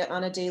see it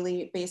on a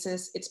daily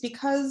basis. It's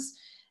because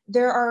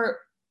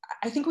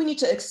I think we need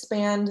to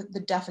expand the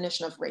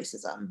definition of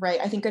racism, right?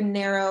 I think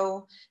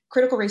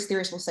critical race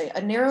theorists will say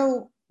a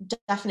narrow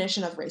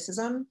definition of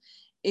racism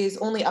is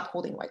only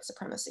upholding white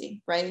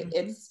supremacy, right?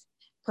 It's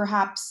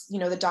perhaps,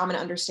 the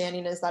dominant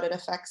understanding is that it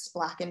affects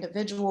Black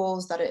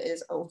individuals, that it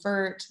is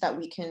overt, that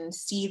we can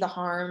see the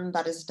harm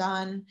that is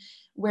done.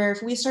 Where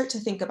if we start to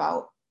think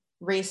about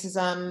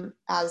racism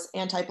as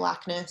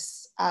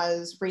anti-Blackness,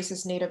 as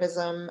racist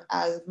nativism,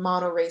 as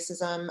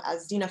monoracism,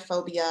 as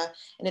xenophobia,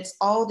 and it's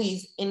all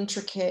these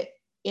intricate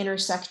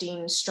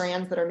intersecting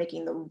strands that are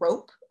making the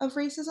rope of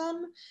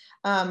racism,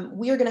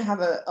 we are going to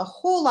have a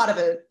whole lot of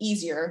an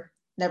easier,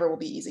 never will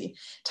be easy,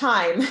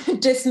 time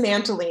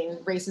dismantling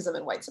racism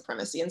and white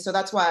supremacy. And so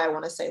that's why I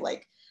want to say,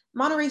 like,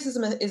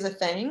 monoracism is a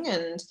thing,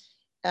 and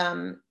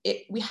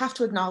we have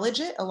to acknowledge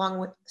it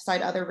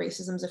alongside other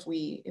racisms if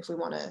we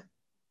want to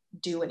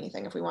do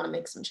anything, if we want to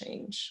make some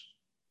change.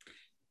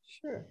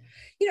 Sure.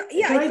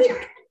 I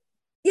think,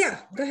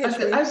 yeah, go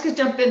ahead. I was going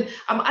to jump in.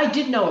 I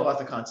did know about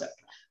the concept.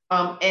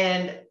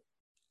 And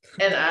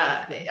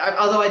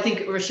although I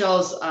think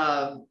Rochelle's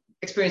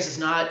experience is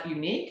not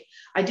unique,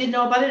 I did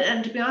know about it.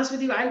 And to be honest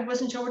with you, I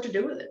wasn't sure what to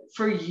do with it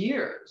for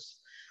years.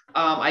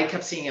 I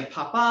kept seeing it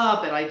pop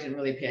up and I didn't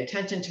really pay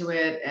attention to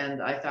it.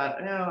 And I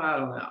thought, no, I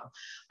don't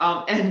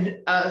know. And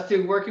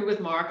through working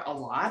with Mark a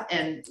lot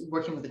and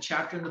working with the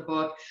chapter in the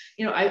book,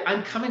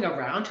 I'm coming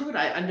around to it.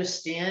 I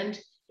understand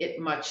it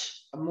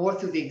much more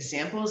through the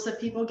examples that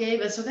people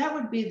gave. And so that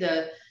would be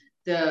the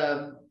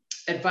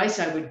advice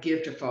I would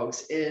give to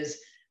folks is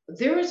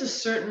there is a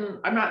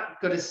certain, I'm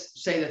not going to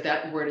say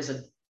that word is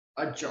a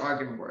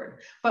jargon word,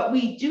 but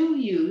we do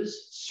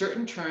use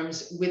certain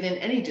terms within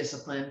any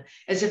discipline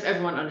as if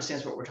everyone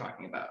understands what we're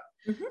talking about.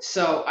 Mm-hmm.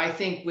 So I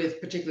think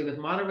particularly with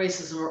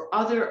monoracism or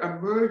other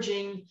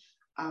emerging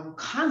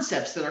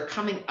concepts that are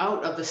coming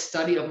out of the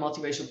study of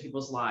multiracial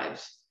people's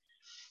lives,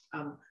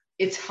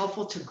 it's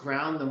helpful to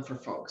ground them for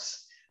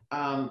folks.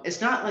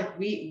 It's not like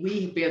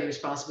we bear the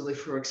responsibility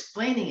for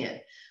explaining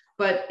it,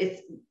 but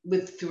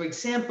through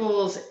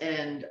examples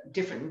and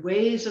different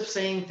ways of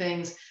saying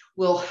things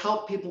will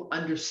help people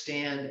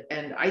understand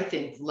and I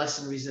think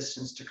lessen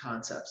resistance to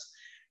concepts.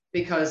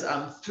 Because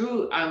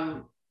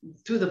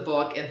through the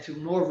book and through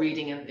more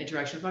reading and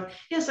interaction with the book,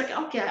 it's like,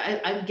 okay,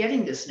 I'm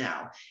getting this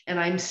now. And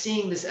I'm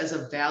seeing this as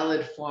a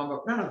valid form,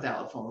 not a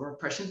valid form of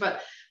repression,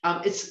 but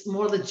it's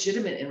more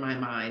legitimate in my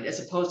mind as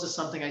opposed to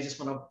something I just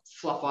want to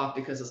fluff off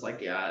because it's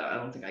like, yeah, I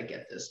don't think I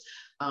get this.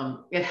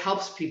 It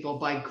helps people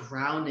by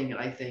grounding it,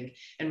 I think,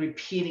 and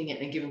repeating it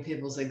and giving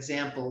people's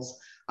examples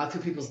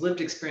through people's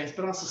lived experience,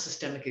 but also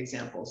systemic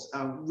examples,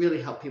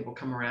 really help people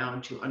come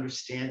around to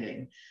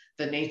understanding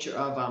the nature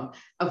of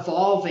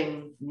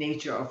evolving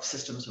nature of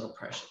systems of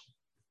oppression.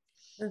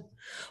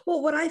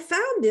 Well, what I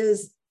found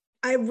is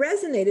I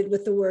resonated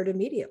with the word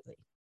immediately.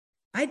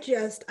 I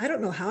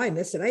don't know how I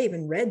missed it. I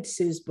even read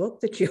Sue's book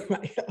that you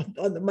write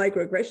on the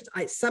microaggressions.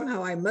 I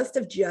must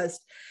have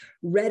just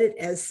read it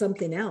as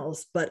something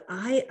else, but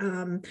I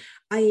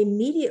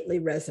immediately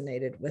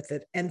resonated with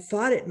it and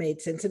thought it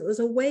made sense. And it was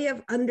a way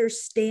of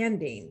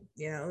understanding,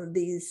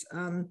 these,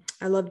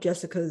 I love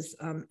Jessica's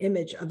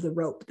image of the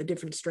rope, the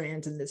different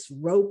strands and this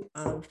rope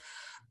of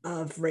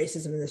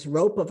racism and this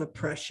rope of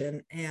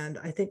oppression. And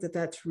I think that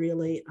that's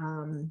really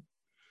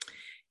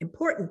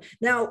important.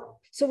 Now,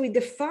 so we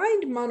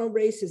defined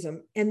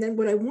monoracism, and then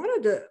what I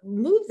wanted to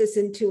move this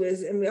into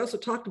is, and we also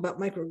talked about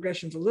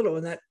microaggressions a little,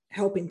 and that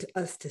helping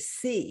us to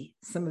see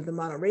some of the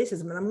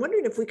monoracism. And I'm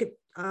wondering if we could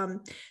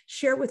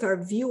share with our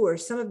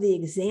viewers some of the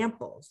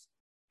examples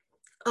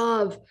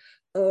of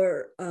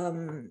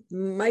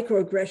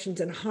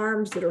microaggressions and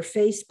harms that are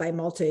faced by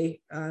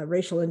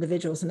multiracial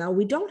individuals. Now,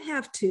 we don't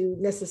have to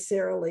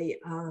necessarily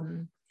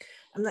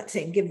I'm not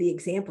saying give the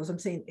examples, I'm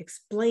saying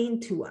explain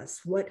to us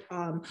what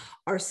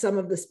are some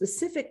of the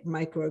specific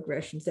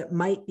microaggressions that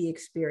might be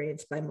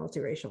experienced by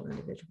multiracial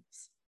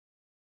individuals.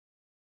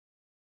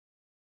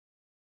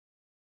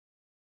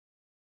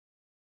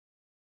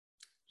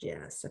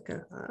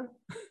 Jessica.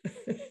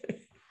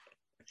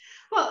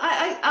 Well,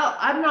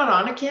 I'm not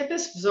on a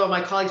campus, so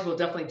my colleagues will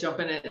definitely jump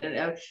in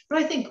but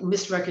I think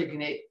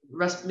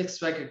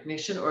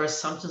misrecognition or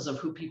assumptions of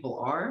who people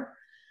are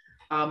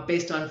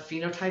based on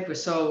phenotype or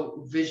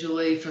so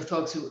visually for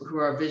folks who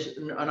are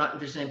not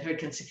visually impaired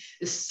can see.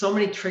 There's so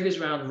many triggers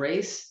around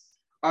race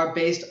are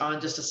based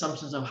on just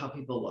assumptions of how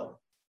people look.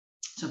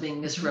 So being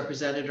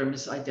misrepresented or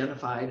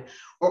misidentified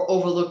or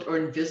overlooked or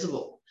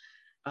invisible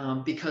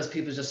because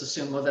people just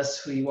assume, well,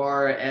 that's who you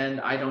are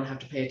and I don't have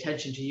to pay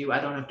attention to you. I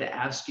don't have to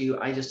ask you.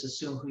 I just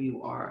assume who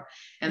you are.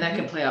 And that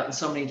can play out in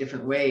so many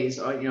different ways,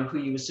 or, who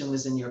you assume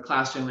is in your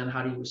classroom and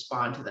how do you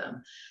respond to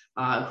them?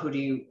 Who do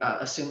you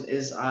assume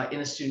is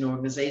in a student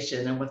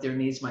organization and what their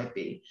needs might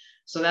be.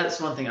 So that's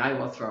one thing I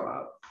will throw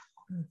out.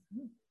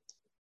 Mm-hmm.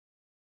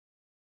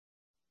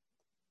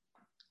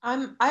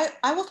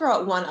 I will throw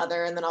out one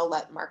other and then I'll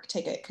let Mark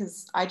take it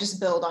because I just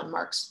build on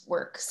Mark's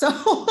work. So,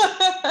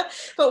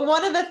 but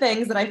one of the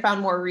things that I found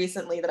more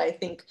recently that I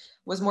think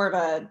was more of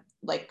a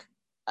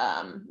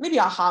maybe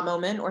aha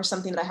moment or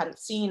something that I hadn't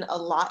seen a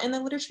lot in the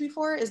literature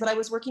before is that I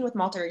was working with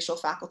multiracial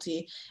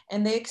faculty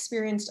and they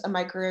experienced a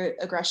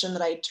microaggression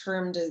that I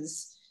termed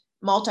as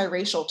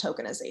multiracial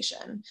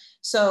tokenization.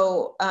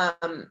 So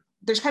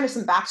there's kind of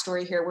some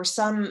backstory here where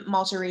some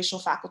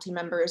multiracial faculty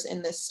members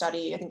in this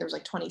study, I think there was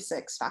like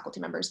 26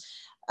 faculty members,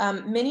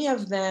 many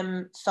of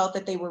them felt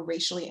that they were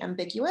racially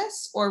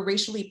ambiguous or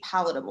racially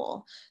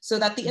palatable, so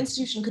that the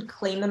institution could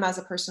claim them as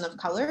a person of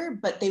color,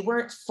 but they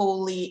weren't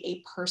fully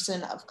a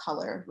person of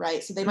color,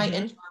 right? So they might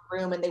enter a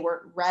room and they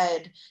were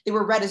read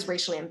as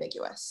racially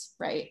ambiguous,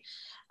 right?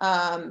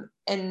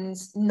 and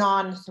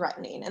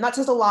non-threatening. And that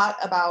says a lot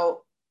about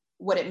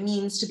what it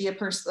means to be a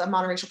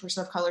monoracial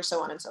person of color,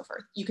 so on and so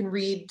forth. You can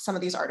read some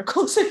of these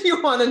articles if you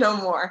want to know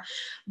more.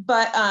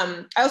 But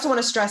I also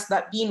want to stress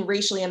that being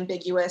racially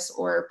ambiguous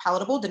or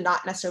palatable did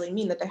not necessarily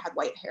mean that they had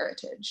white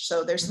heritage.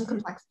 So there's some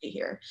complexity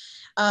here.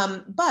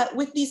 But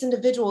with these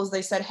individuals,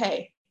 they said,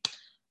 hey,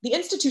 the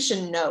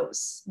institution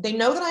knows. They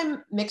know that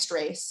I'm mixed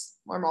race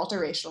or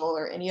multiracial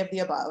or any of the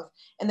above,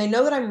 and they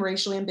know that I'm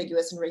racially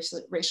ambiguous and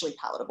racially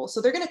palatable. So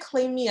they're going to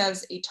claim me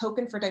as a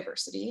token for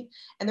diversity,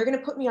 and they're going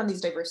to put me on these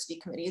diversity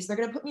committees. They're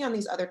going to put me on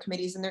these other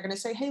committees, and they're going to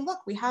say, hey, look,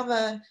 we have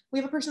a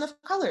person of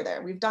color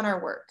there. We've done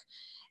our work.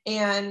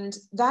 And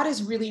that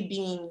is really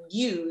being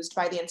used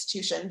by the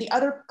institution. The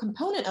other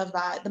component of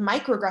that, the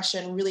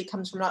microaggression, really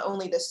comes from not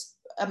only this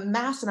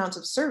mass amounts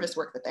of service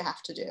work that they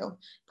have to do,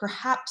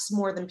 perhaps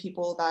more than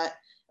people that,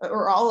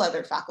 or all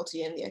other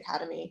faculty in the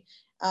academy,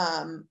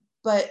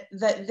 but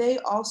that they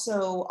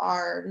also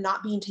are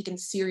not being taken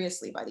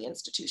seriously by the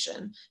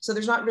institution. So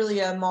there's not really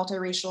a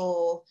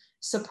multiracial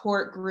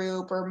support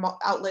group or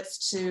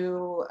outlets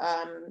to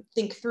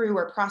think through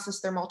or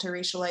process their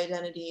multiracial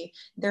identity.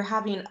 They're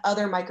having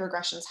other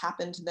microaggressions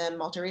happen to them,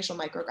 multiracial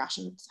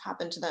microaggressions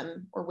happen to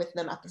them or with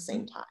them at the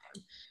same time.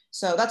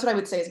 So that's what I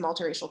would say is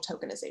multiracial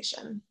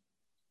tokenization.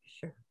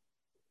 Sure.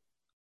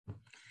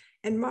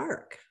 And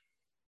Mark.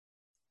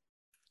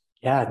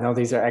 Yeah, no,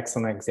 these are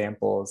excellent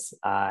examples.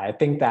 I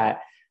think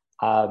that,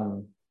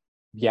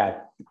 yeah,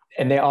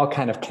 and they all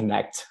kind of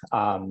connect,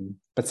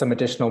 but some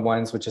additional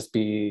ones would just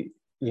be,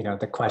 you know,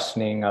 the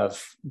questioning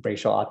of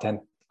racial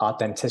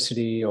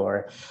authenticity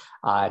or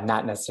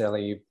not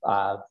necessarily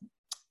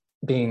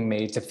being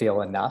made to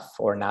feel enough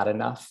or not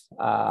enough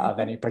of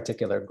any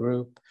particular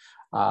group.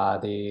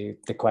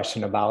 The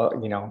question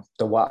about, you know,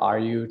 the what are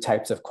you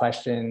types of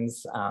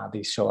questions,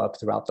 these show up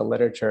throughout the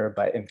literature,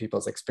 but in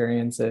people's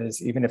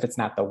experiences, even if it's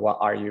not the what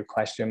are you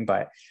question,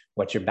 but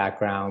what's your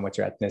background, what's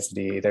your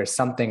ethnicity, there's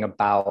something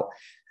about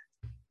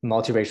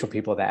multiracial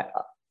people that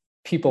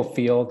people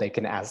feel they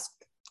can ask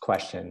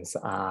questions.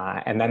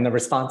 And then the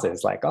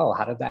responses like, oh,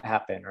 how did that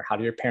happen? Or how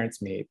do your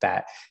parents meet?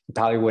 That you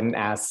probably wouldn't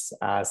ask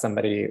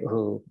somebody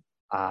who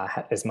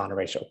is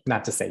monoracial.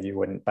 Not to say you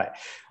wouldn't, but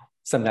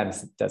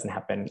sometimes it doesn't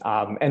happen.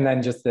 And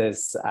then just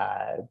this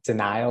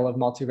denial of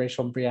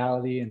multiracial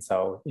reality. And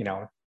so, you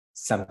know,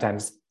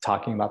 sometimes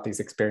talking about these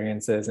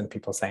experiences and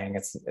people saying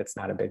it's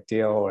not a big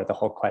deal, or the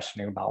whole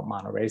questioning about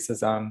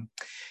monoracism.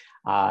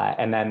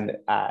 And then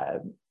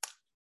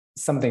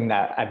something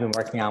that I've been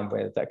working on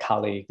with a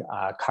colleague,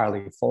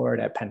 Carly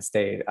Ford at Penn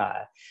State,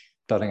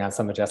 building on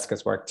some of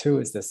Jessica's work too,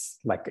 is this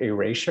like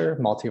erasure,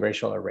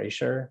 multiracial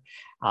erasure.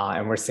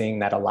 And we're seeing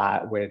that a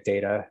lot with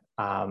data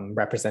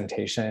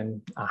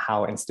representation,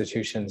 how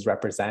institutions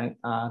represent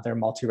their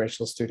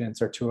multiracial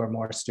students or two or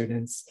more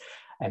students.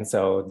 And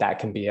so that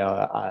can be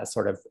a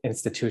sort of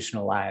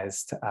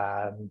institutionalized,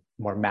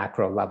 more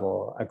macro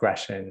level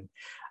aggression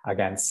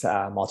against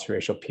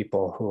multiracial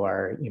people who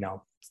are, you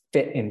know,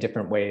 fit in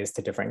different ways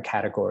to different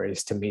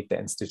categories to meet the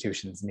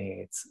institution's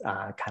needs,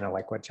 kind of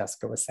like what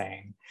Jessica was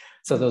saying.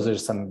 So those are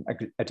some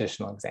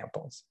additional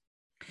examples.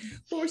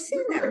 Well, we're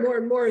seeing that more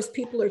and more as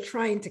people are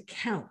trying to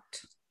count,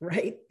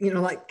 right? You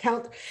know, like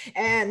count.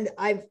 And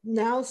I've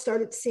now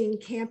started seeing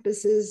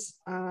campuses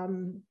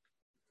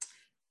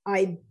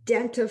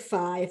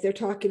identify if they're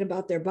talking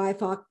about their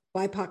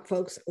BIPOC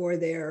folks or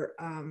their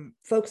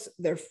folks,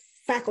 their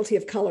faculty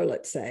of color,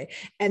 let's say,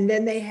 and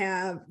then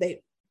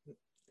they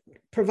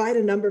provide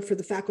a number for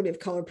the faculty of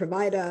color,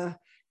 provide a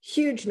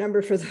huge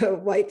number for the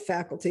white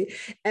faculty,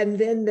 and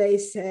then they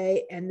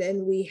say, and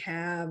then we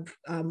have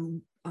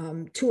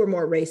two or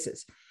more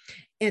races,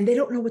 and they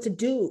don't know what to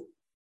do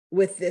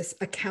with this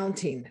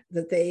accounting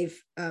that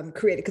they've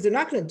created, because they're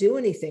not going to do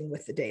anything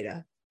with the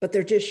data, but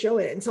they're just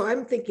showing it. And so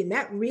I'm thinking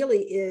that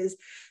really is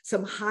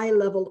some high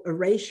level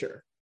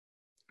erasure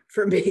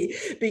for me,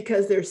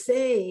 because they're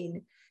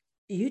saying,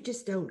 you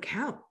just don't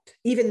count,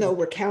 even though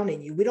we're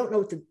counting you. We don't know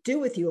what to do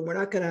with you, and we're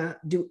not going to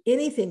do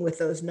anything with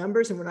those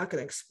numbers, and we're not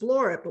going to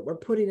explore it, but we're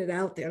putting it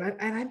out there.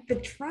 And I've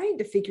been trying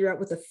to figure out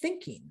what the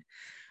thinking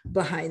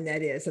behind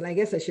that is. And I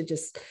guess I should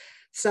just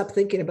stop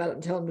thinking about it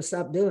and tell them to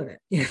stop doing it,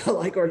 you know,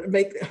 like, or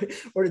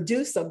to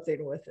do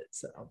something with it.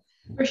 So,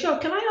 Rochelle,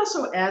 can I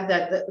also add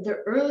that the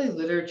early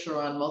literature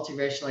on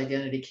multiracial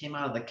identity came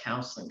out of the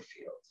counseling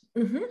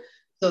field. mm-hmm.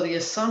 So the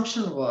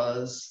assumption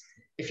was,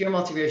 if you're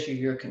multiracial,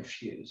 you're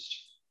confused.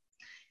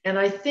 And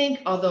I think,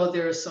 although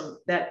there is some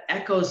that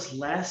echoes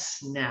less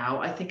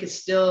now, I think it's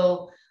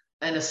still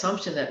an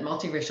assumption that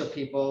multiracial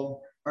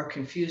people are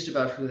confused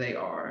about who they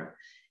are.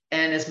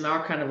 And as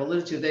Mark kind of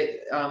alluded to, they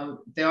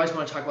always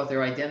want to talk about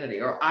their identity,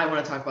 or I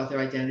want to talk about their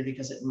identity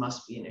because it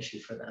must be an issue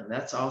for them.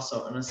 That's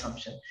also an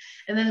assumption.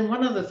 And then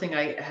one other thing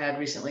I had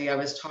recently, I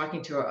was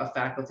talking to a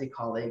faculty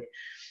colleague,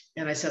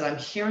 and I said, I'm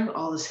hearing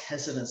all this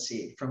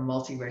hesitancy from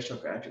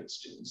multiracial graduate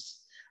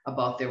students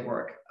about their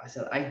work. I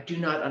said, I do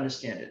not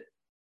understand it.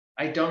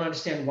 I don't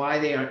understand why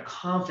they aren't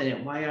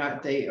confident. Why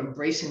aren't they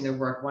embracing their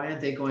work? Why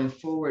aren't they going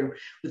forward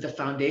with the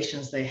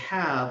foundations they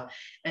have?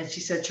 And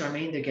she said,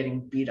 Charmaine, they're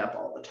getting beat up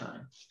all the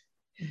time.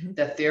 Mm-hmm.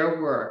 That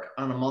their work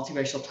on a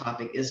multiracial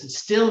topic is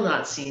still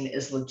not seen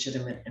as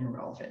legitimate and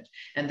relevant.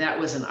 And that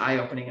was an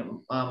eye-opening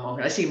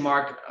moment. I see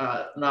Mark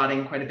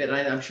nodding quite a bit.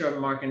 And I'm sure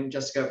Mark and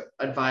Jessica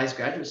advise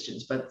graduate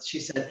students, but she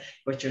said,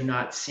 what you're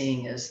not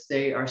seeing is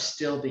they are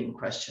still being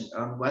questioned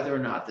on whether or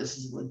not this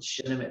is a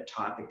legitimate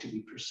topic to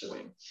be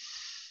pursuing.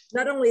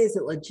 Not only is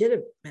it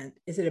legitimate,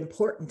 is it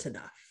important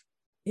enough?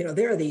 You know,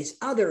 there are these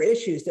other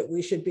issues that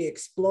we should be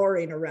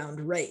exploring around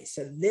race,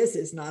 and this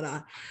is not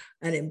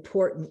an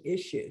important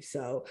issue.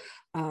 So,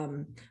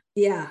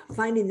 yeah,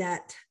 finding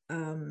that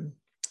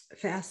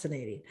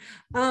fascinating.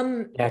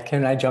 Yeah,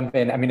 can I jump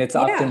in? I mean, it's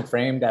often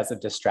framed as a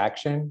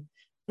distraction,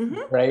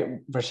 right?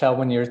 Rochelle,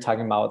 when you're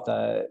talking about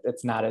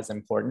it's not as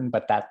important,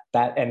 but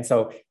and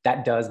so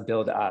that does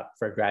build up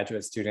for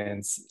graduate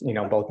students, you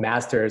know, both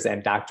master's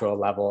and doctoral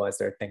level, as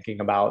they're thinking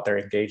about, they're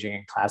engaging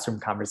in classroom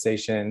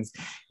conversations,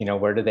 you know,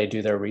 where do they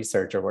do their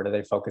research or where do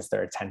they focus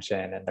their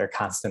attention? And they're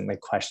constantly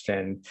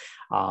questioned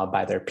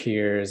by their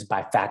peers,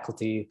 by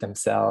faculty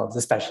themselves,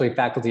 especially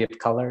faculty of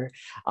color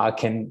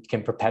can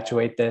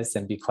perpetuate this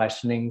and be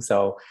questioning.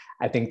 So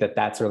I think that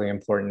that's really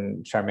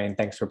important. Charmaine,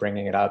 thanks for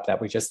bringing it up,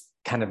 that we just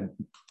kind of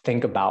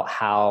think about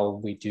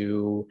how we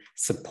do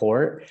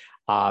support,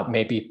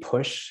 maybe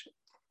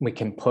we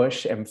can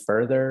push and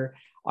further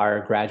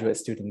our graduate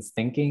students'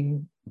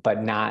 thinking,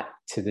 but not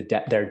to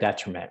their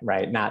detriment,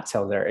 right? Not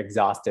till they're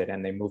exhausted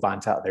and they move on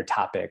to other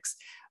topics.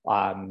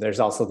 There's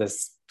also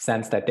this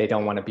sense that they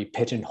don't want to be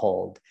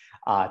pigeonholed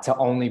to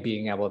only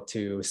being able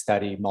to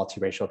study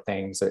multiracial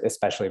things,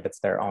 especially if it's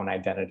their own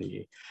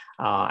identity.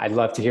 I'd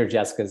love to hear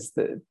Jessica's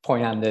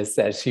point on this.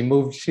 As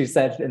she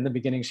said in the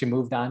beginning, she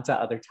moved on to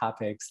other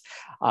topics.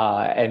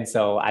 And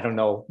so I don't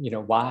know, you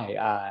know,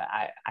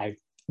 why.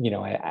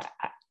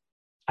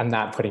 I'm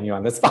not putting you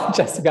on the spot,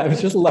 Jessica. I would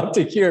just love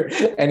to hear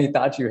any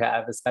thoughts you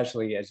have,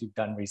 especially as you've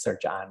done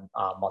research on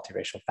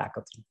multiracial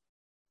faculty.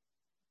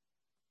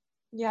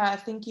 Yeah,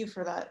 thank you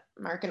for that,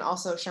 Mark, and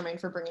also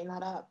Charmaine for bringing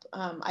that up.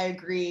 I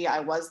agree. I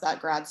was that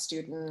grad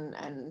student,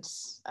 and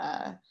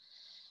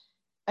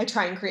I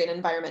try and create an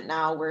environment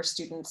now where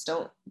students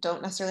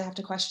don't necessarily have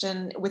to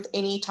question with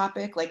any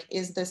topic, like,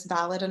 is this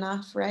valid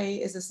enough,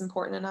 right? Is this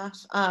important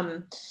enough?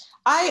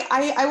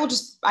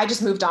 I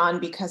just moved on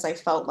because I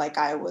felt like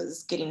I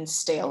was getting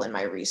stale in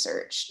my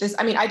research.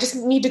 I just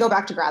need to go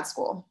back to grad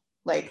school.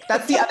 Like,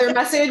 that's the other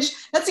message.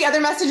 That's the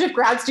other message if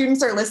grad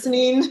students are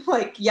listening.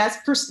 Like, yes,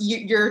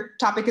 your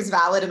topic is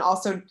valid, and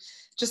also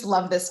just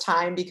love this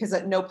time, because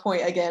at no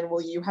point again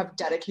will you have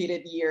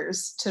dedicated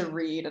years to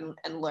read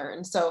and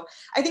learn. So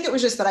I think it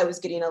was just that I was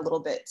getting a little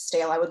bit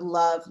stale. I would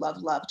love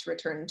to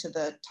return to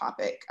the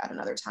topic at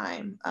another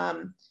time.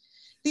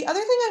 The other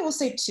thing I will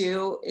say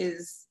too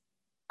is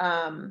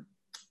I'm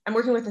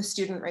working with a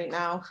student right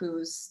now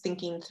who's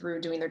thinking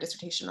through doing their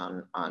dissertation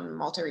on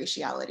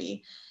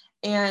multiraciality.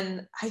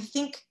 And I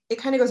think it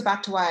kind of goes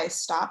back to why I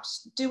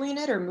stopped doing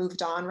it, or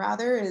moved on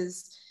rather,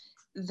 is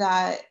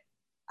that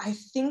I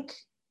think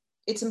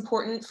it's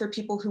important for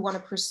people who want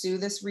to pursue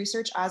this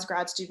research as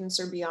grad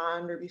students or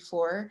beyond or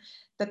before,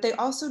 that they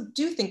also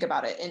do think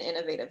about it in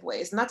innovative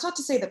ways. And that's not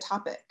to say the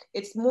topic,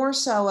 it's more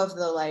so of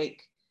the,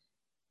 like,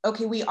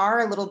 okay, we are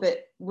a little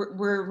bit,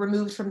 we're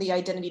removed from the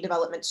identity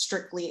development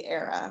strictly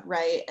era,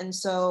 right? And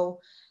so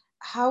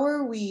how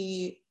are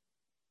we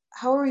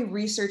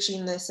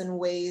researching this in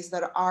ways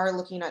that are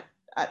looking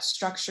at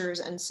structures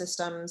and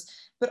systems,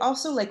 but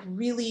also like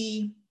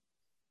really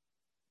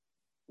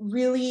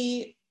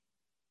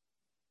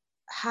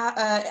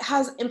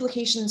has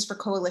implications for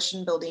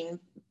coalition building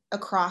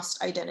across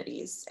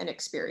identities and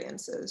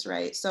experiences,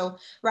 right? So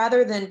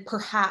rather than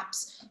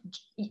perhaps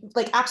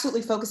like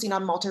absolutely focusing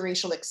on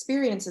multiracial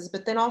experiences,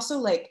 but then also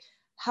like,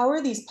 how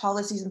are these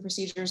policies and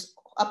procedures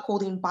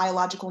upholding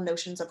biological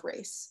notions of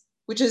race,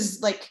 which is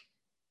like,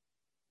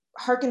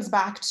 harkens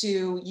back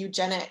to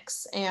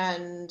eugenics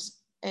and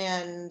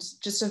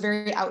just a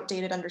very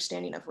outdated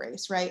understanding of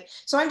race, right?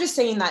 So I'm just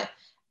saying that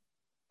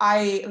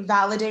I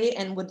validate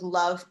and would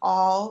love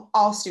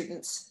all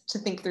students to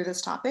think through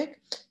this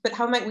topic, but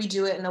how might we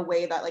do it in a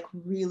way that like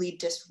really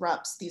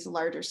disrupts these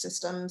larger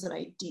systems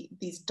and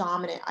these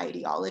dominant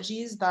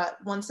ideologies that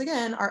once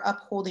again are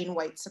upholding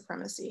white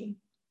supremacy?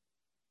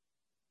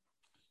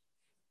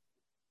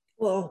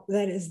 Well,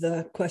 that is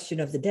the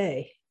question of the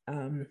day,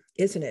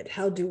 isn't it?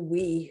 How do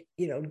we,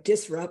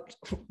 disrupt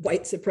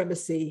white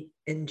supremacy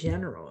in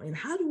general, and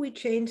how do we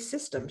change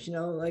systems,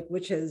 like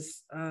which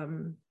is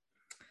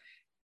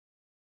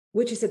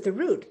at the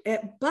root.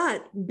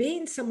 But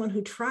being someone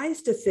who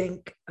tries to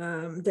think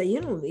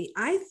diurnally,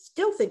 I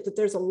still think that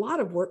there's a lot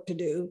of work to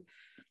do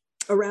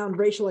around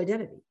racial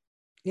identity,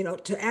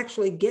 to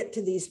actually get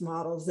to these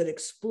models that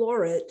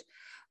explore it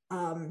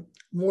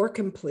more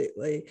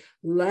completely,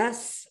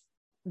 less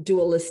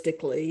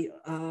dualistically,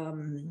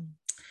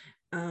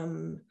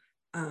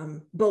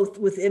 both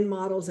within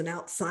models and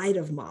outside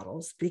of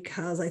models,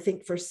 because I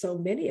think for so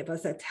many of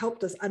us, that's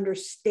helped us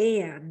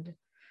understand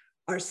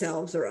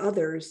ourselves or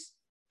others,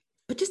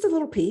 but just a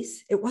little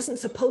piece. It wasn't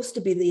supposed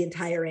to be the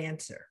entire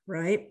answer,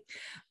 right?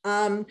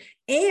 And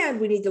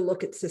we need to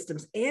look at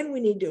systems, and we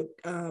need to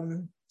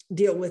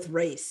deal with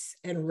race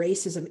and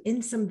racism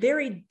in some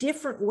very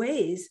different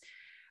ways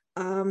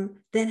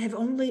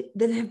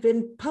that have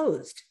been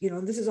posed.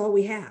 This is all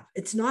we have.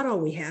 It's not all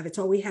we have. It's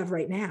all we have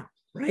right now.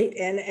 Right.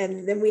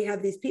 And then we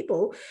have these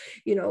people,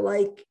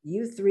 like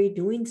you three,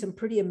 doing some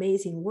pretty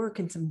amazing work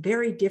in some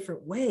very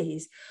different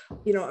ways,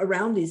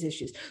 around these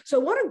issues. So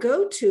I want to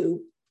go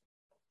to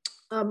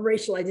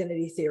racial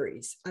identity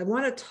theories. I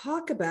want to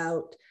talk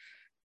about,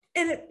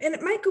 and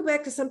it might go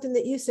back to something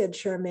that you said,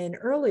 Charmaine,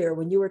 earlier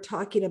when you were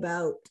talking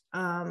about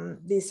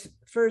these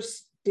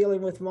first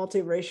dealing with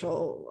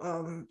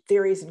multiracial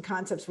theories and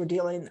concepts we're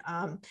dealing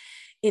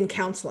in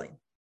counseling.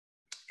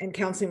 And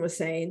counseling was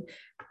saying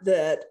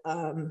that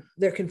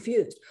they're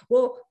confused.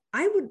 Well,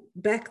 I would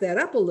back that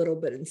up a little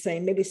bit and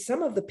saying maybe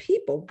some of the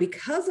people,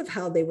 because of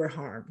how they were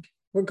harmed,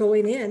 were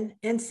going in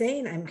and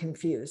saying, I'm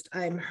confused,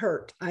 I'm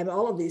hurt, I'm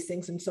all of these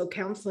things. And so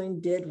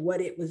counseling did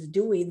what it was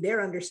doing,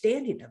 their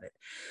understanding of it.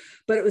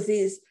 But it was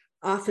these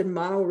often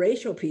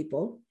monoracial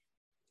people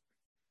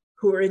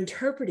who were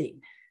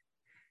interpreting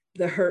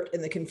the hurt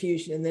and the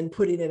confusion and then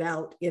putting it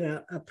out in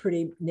a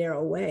pretty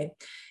narrow way,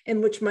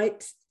 and which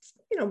might,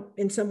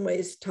 in some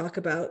ways talk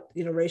about,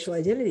 racial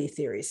identity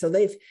theory. So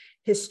they've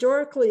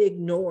historically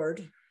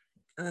ignored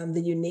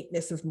the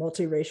uniqueness of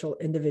multiracial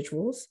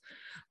individuals.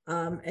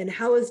 And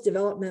how is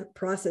development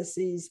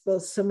processes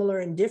both similar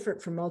and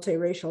different from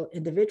multiracial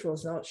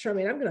individuals? Now,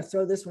 Charmaine, I'm going to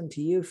throw this one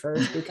to you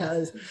first,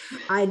 because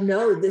I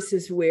know this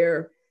is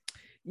where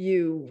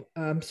you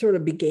sort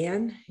of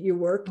began your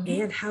work,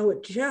 and how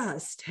it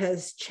just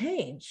has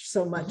changed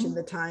so much in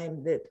the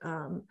time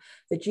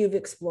that you've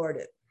explored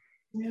it.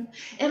 Yeah,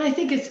 and I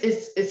think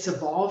it's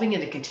evolving,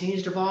 and it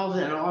continues to evolve,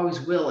 and it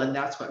always will, and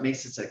that's what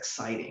makes it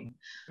exciting.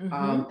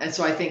 And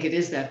so I think it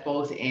is that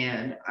both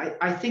and.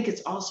 I think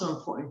it's also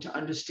important to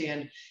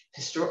understand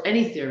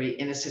any theory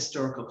in its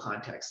historical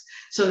context.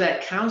 So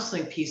that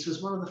counseling piece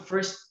was one of the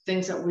first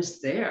things that was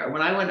there.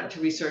 When I went up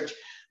to research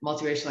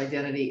multiracial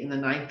identity in the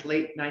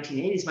late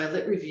 1980s, my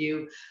lit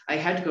review, I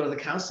had to go to the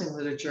counseling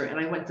literature, and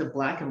I went to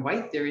black and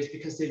white theories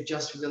because there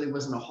just really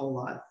wasn't a whole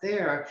lot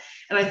there.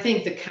 And I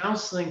think the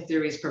counseling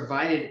theories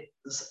provided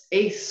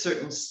a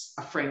certain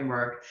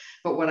framework,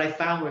 but what I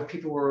found was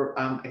people were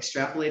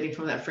extrapolating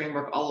from that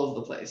framework all over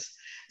the place.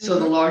 So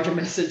the larger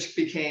message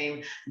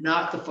became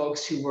not the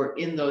folks who were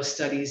in those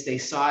studies, they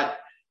sought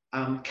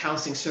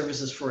counseling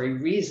services for a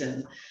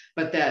reason,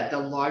 but that the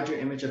larger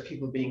image of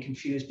people being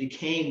confused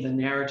became the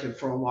narrative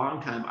for a long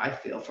time, I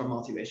feel, for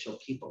multiracial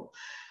people.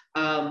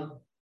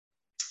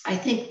 I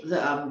think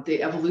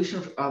the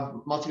evolution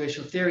of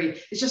multiracial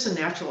theory is just a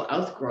natural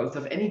outgrowth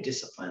of any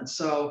discipline.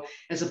 So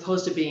as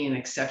opposed to being an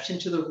exception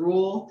to the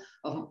rule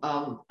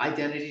of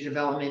identity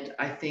development,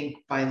 I think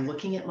by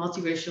looking at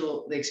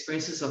the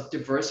experiences of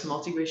diverse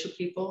multiracial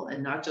people,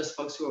 and not just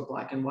folks who are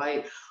black and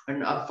white, or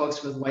not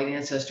folks with white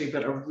ancestry,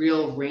 but a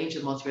real range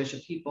of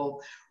multiracial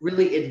people,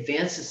 really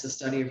advances the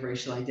study of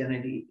racial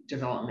identity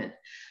development.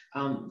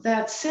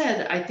 That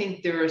said, I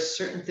think there are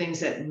certain things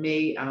that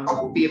may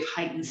be of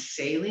heightened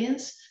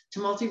salience to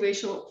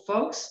multiracial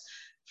folks.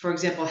 For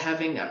example,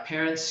 having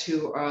parents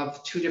who are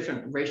of two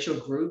different racial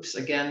groups,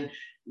 again,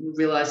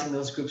 realizing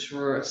those groups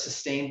were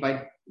sustained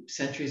by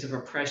centuries of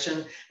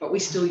oppression, but we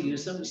still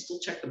use them, we still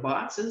check the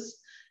boxes.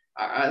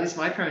 At least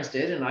my parents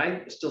did, and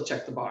I still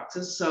check the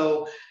boxes.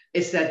 So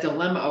it's that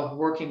dilemma of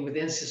working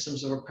within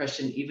systems of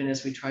oppression, even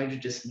as we try to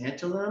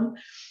dismantle them.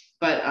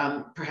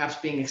 But perhaps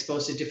being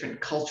exposed to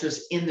different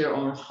cultures in their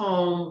own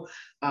home,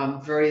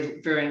 very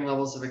varying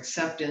levels of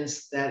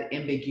acceptance, that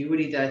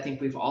ambiguity that I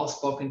think we've all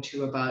spoken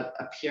to about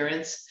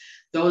appearance.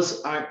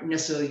 Those aren't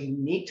necessarily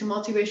unique to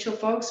multiracial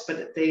folks,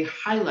 but they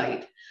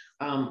highlight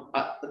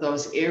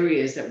those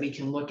areas that we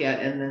can look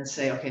at and then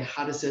say, okay,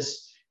 how does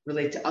this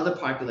relate to other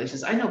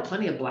populations? I know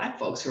plenty of Black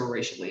folks who are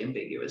racially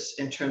ambiguous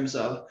in terms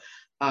of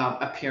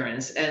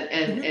appearance,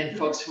 and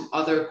folks from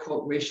other,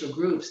 quote, racial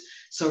groups.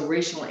 So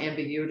racial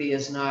ambiguity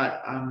is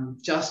not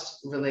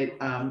just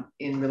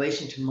in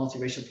relation to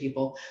multiracial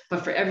people,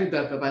 but for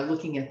everybody. But by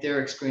looking at their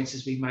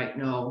experiences, we might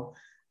know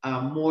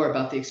more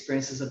about the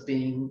experiences of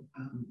being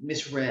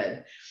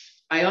misread.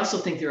 I also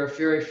think there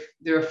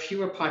are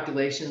fewer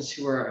populations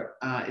who are,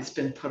 it's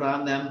been put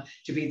on them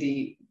to be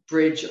the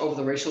bridge over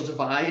the racial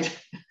divide,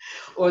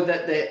 or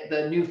that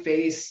the new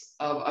face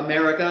of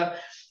America.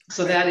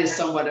 So that is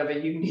somewhat of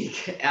a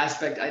unique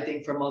aspect, I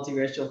think, for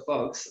multiracial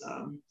folks.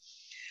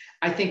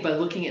 I think by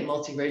looking at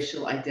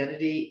multiracial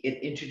identity,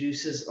 it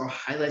introduces or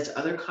highlights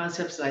other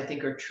concepts that I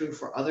think are true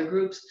for other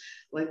groups,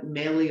 like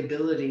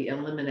malleability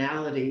and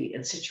liminality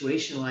and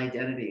situational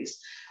identities.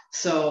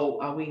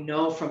 So we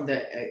know from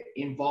the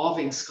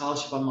involving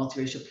scholarship on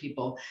multiracial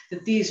people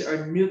that these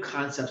are new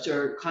concepts,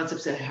 or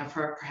concepts that have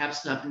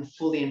perhaps not been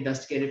fully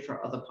investigated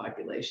for other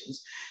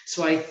populations.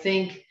 So I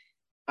think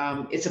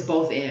it's a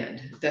both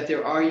and, that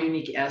there are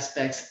unique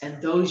aspects,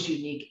 and those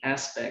unique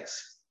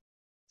aspects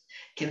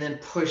can then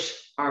push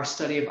our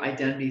study of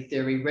identity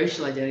theory,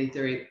 racial identity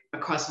theory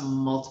across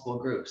multiple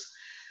groups.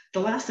 The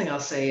last thing I'll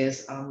say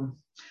is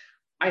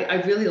I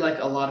really like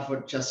a lot of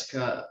what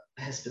Jessica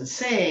has been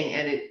saying,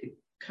 and it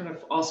kind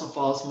of also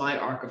follows my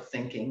arc of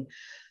thinking.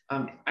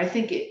 I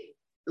think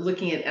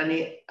looking at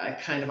any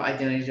kind of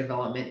identity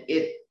development,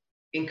 it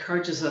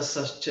encourages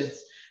us to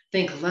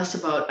think less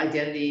about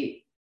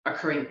identity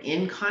occurring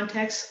in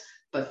context,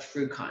 but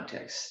through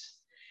context.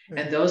 Mm-hmm.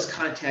 And those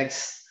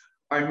contexts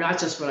are not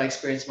just what I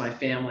experience in my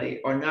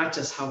family, or not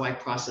just how I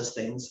process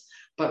things,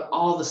 but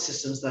all the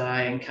systems that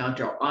I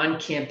encounter on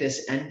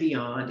campus and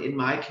beyond, in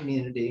my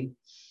community,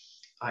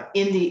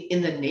 in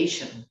the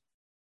nation,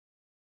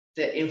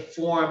 that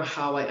inform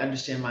how I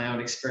understand my own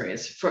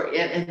experience.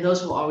 And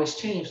those will always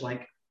change.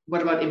 Like,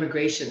 what about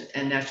immigration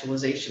and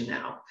naturalization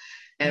now?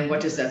 And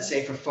what does that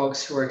say for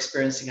folks who are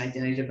experiencing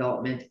identity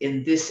development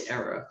in this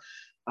era?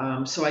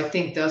 So I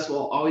think those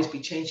will always be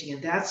changing,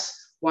 and that's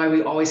why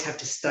we always have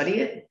to study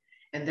it,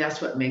 and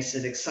that's what makes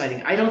it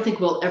exciting. I don't think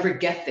we'll ever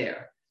get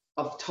there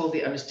of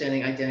totally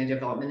understanding identity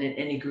development in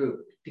any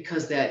group,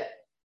 because that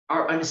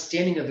our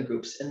understanding of the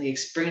groups and the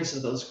experience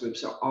of those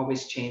groups are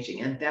always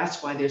changing, and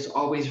that's why there's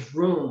always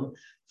room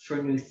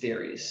for new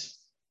theories.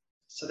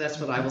 So that's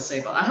what I will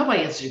say. But I hope I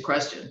answered your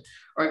question,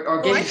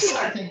 or gave you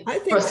something. I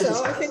think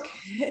so.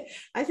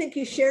 I think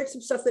you shared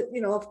some stuff that,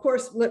 of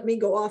course, let me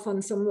go off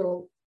on some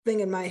little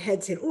thing in my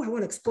head saying, oh, I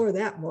want to explore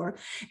that more.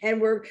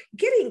 And we're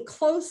getting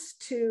close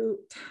to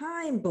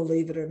time,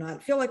 believe it or not. I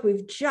feel like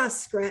we've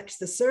just scratched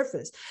the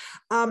surface.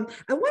 I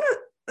want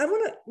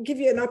to give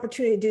you an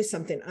opportunity to do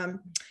something.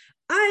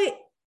 I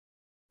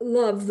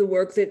love the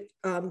work that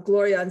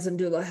Gloria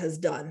Nzandula has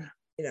done,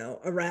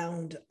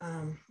 around,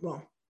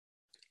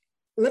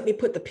 let me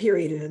put the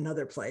period in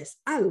another place.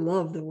 I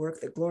love the work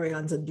that Gloria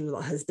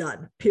Nzandula has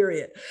done,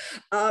 period.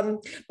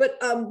 But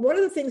one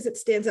of the things that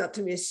stands out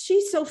to me is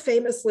she so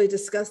famously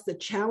discussed the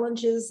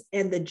challenges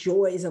and the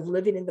joys of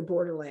living in the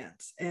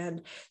borderlands.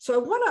 And so I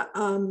want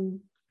to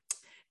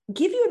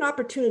give you an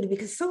opportunity,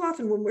 because so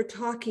often when we're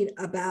talking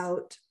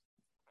about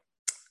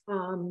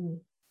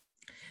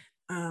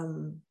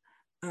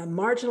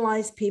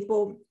marginalized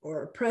people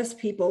or oppressed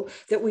people,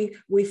 that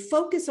we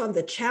focus on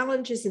the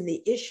challenges and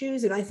the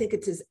issues. And I think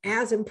it's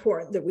as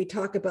important that we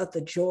talk about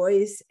the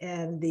joys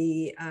and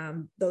the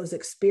those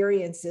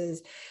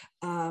experiences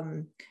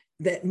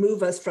that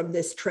move us from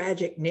this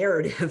tragic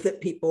narrative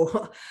that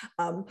people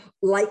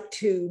like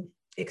to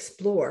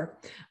explore.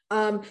 So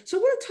I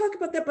want to talk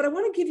about that, but I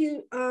want to give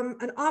you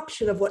an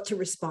option of what to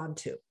respond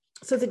to,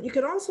 so that you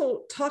can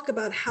also talk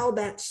about how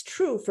that's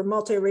true for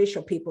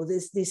multiracial people,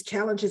 these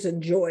challenges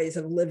and joys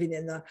of living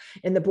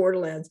in the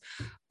borderlands.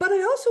 But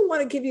I also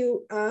want to give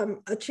you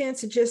a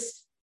chance to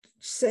just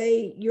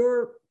say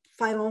your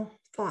final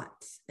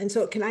thoughts. And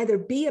so it can either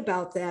be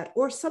about that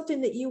or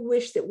something that you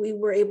wish that we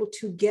were able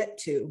to get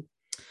to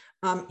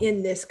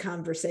in this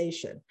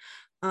conversation.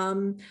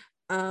 Mark,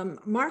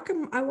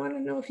 I want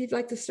to know if you'd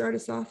like to start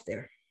us off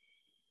there.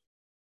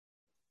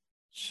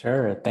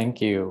 Sure,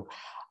 thank you.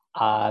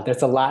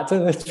 There's a lot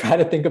to try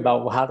to think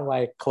about. How do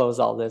I close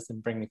all this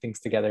and bring things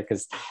together?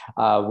 Because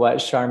what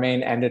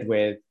Charmaine ended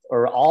with,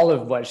 or all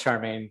of what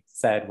Charmaine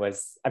said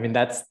was,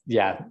 that's,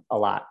 a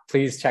lot.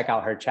 Please check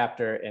out her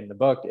chapter in the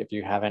book if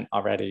you haven't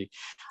already.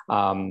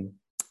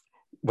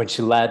 When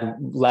she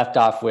left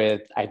off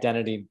with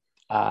identity,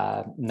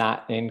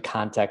 not in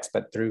context,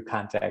 but through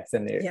context.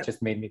 And it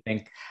just made me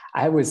think,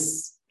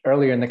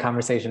 earlier in the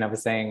conversation, I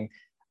was saying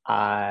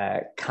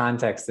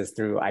context is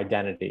through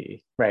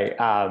identity, right?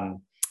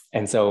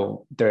 And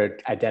so their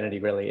identity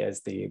really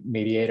is the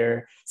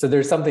mediator. So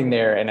there's something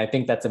there. And I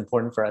think that's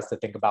important for us to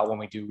think about when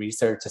we do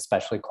research,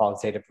 especially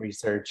qualitative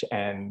research,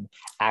 and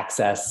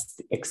access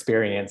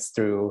experience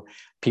through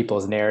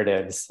people's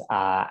narratives.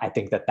 I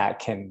think that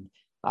can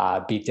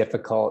be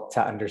difficult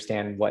to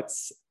understand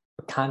what's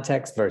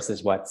context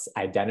versus what's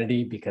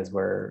identity, because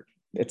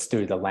it's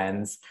through the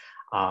lens.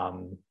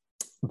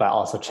 But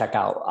also check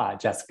out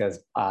Jessica's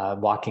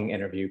walking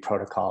interview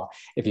protocol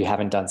if you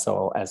haven't done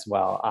so as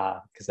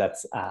well, because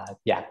that's,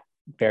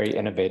 very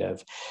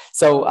innovative.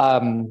 So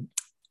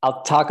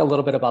I'll talk a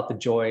little bit about the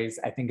joys.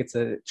 I think it's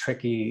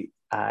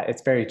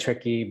very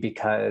tricky,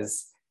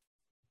 because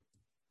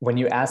when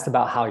you asked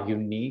about how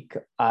unique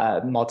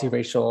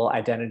multiracial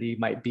identity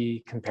might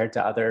be compared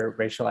to other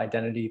racial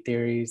identity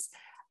theories,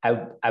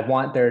 I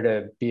want there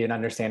to be an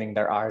understanding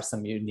there are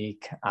some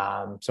unique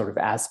sort of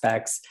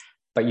aspects.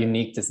 But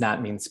unique does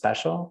not mean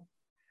special,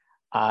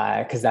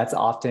 because that's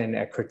often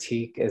a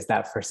critique, is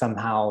that for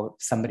somehow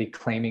somebody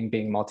claiming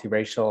being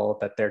multiracial,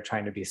 that they're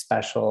trying to be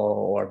special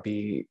or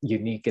be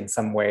unique in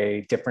some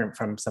way, different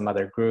from some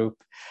other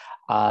group.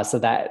 So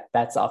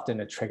that's often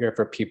a trigger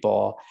for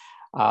people.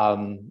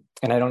 And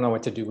I don't know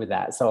what to do with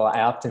that. So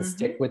I often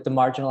stick with the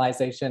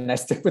marginalization. I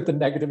stick with the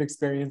negative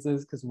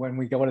experiences, because when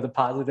we go to the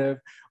positive,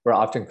 we're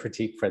often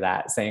critiqued for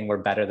that, saying we're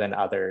better than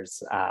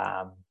others,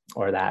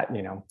 or that,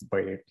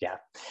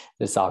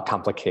 it's all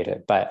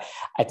complicated. But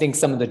I think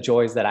some of the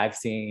joys that I've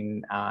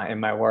seen in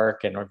my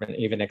work and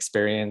even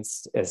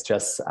experienced is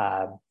just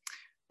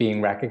being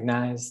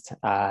recognized.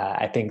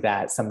 I think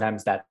that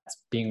sometimes that's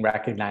being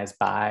recognized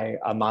by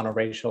a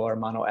monoracial or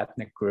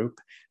monoethnic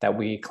group that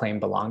we claim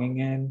belonging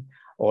in,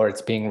 or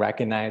it's being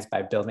recognized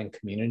by building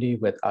community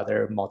with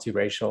other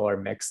multiracial or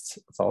mixed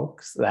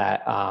folks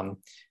that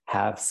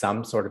have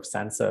some sort of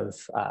sense of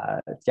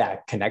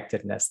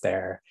connectedness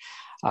there.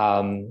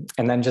 And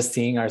then just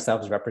seeing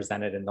ourselves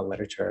represented in the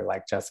literature,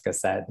 like Jessica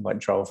said, what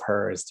drove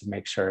her is to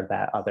make sure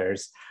that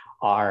others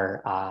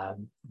are,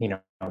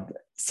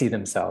 see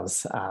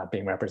themselves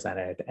being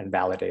represented and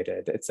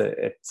validated.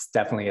 It's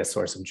definitely a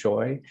source of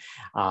joy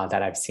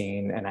that I've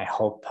seen. And I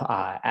hope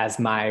as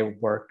my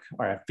work,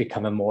 or I've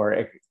become a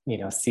more,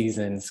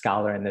 seasoned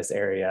scholar in this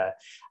area,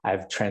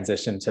 I've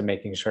transitioned to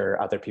making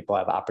sure other people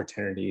have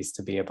opportunities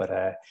to be able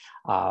to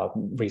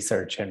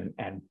research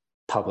and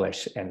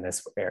publish in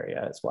this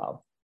area as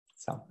well.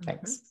 So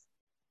thanks.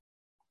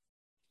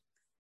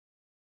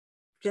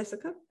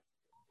 Jessica?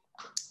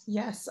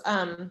 Yes,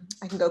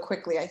 I can go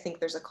quickly. I think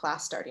there's a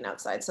class starting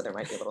outside, so there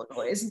might be a little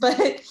noise, but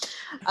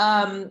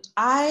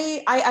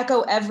I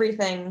echo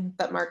everything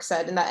that Mark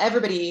said, and that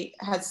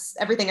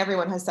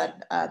everyone has said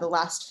the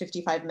last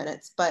 55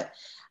 minutes. But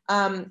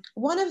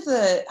one of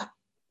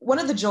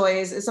the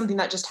joys is something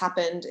that just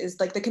happened, is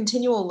like the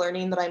continual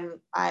learning that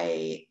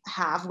I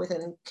have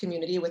within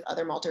community with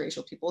other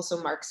multiracial people.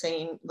 So Mark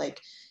saying like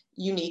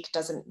unique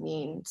doesn't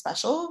mean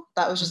special.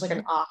 That was just like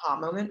an aha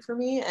moment for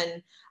me.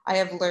 And I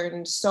have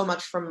learned so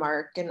much from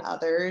Mark and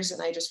others,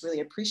 and I just really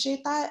appreciate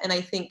that. And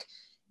I think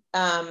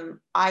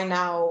I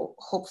now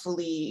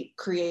hopefully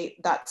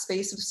create that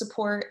space of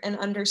support and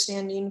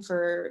understanding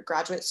for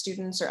graduate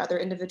students or other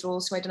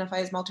individuals who identify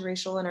as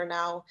multiracial and are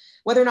now,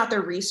 whether or not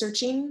they're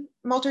researching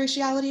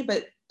multiraciality,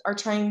 but are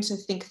trying to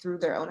think through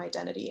their own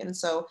identity. And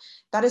so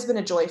that has been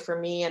a joy for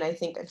me. And I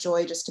think a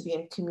joy just to be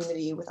in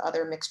community with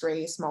other mixed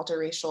race,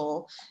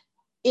 multiracial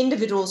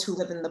individuals who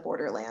live in the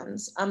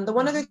borderlands. The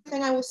one other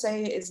thing I will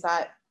say is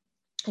that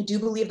I do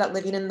believe that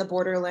living in the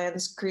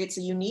borderlands creates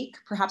a unique,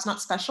 perhaps not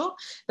special,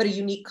 but a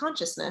unique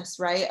consciousness,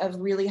 right? Of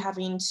really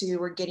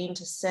getting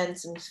to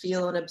sense and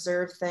feel and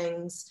observe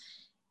things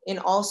in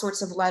all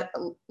sorts of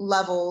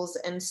levels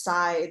and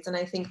sides. And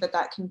I think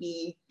that can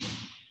be,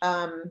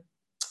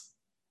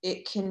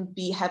 it can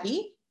be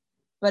heavy,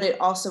 but it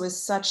also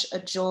is such a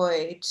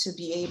joy to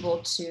be able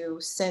to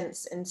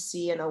sense and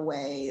see in a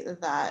way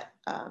that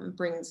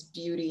brings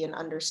beauty and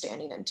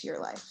understanding into your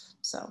life.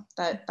 So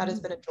that has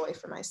been a joy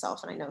for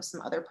myself, and I know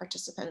some other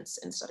participants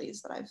in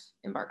studies that I've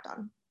embarked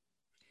on.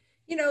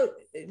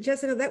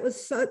 Jessica, that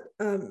was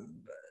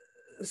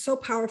so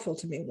powerful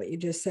to me, what you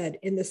just said,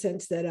 in the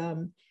sense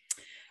that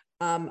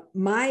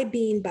my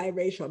being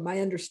biracial, my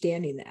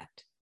understanding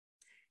that,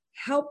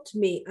 helped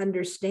me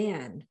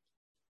understand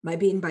my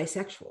being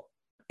bisexual.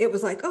 It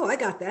was like, oh, I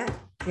got that.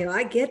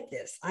 I get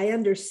this. I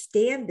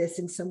understand this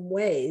in some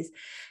ways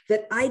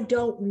that I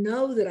don't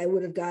know that I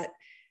would have got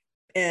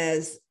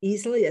as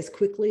easily, as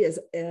quickly,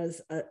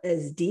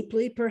 as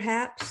deeply,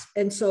 perhaps.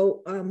 And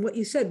so what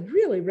you said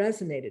really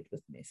resonated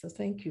with me. So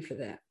thank you for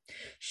that.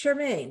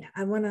 Charmaine,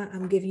 I want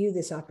to give you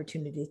this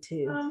opportunity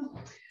too.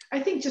 I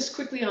think just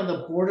quickly on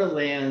the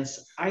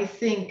borderlands, I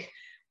think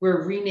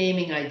we're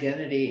renaming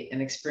identity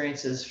and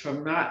experiences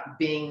from not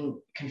being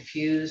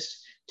confused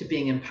to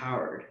being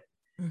empowered.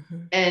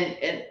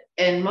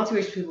 And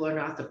multiracial people are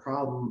not the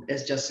problem,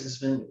 as Jessica's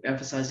been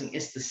emphasizing.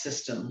 It's the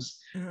systems.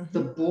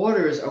 The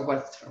borders are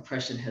what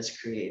oppression has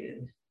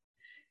created,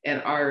 and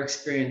our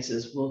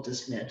experiences will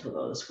dismantle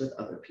those with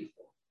other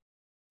people.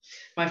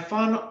 My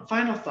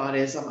final thought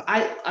is,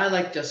 I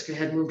like Jessica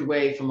had moved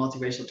away from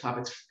multiracial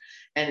topics,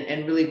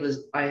 and really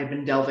I had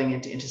been delving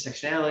into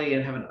intersectionality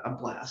and having a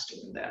blast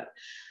doing that.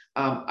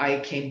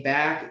 I came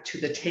back to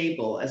the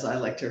table, as I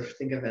like to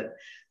think of it,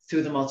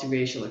 through the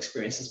Multiracial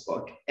Experiences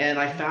book. And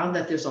I found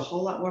that there's a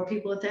whole lot more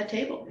people at that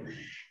table.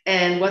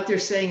 And what they're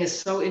saying is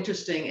so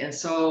interesting and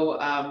so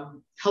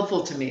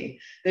helpful to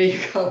me. There you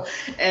go.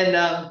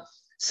 And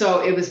so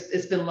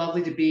it's been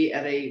lovely to be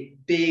at a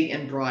big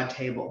and broad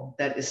table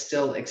that is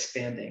still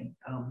expanding.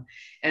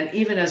 And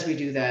even as we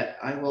do that,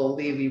 I will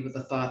leave you with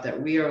the thought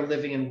that we are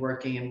living and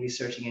working and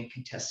researching in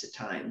contested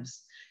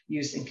times,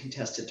 using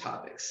contested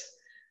topics.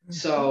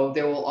 So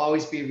there will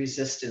always be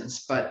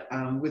resistance, but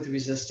with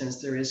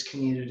resistance, there is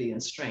community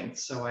and strength.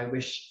 So I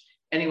wish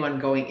anyone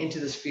going into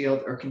this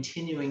field or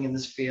continuing in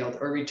this field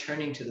or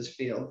returning to this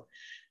field,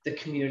 the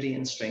community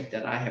and strength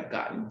that I have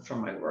gotten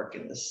from my work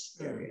in this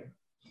area.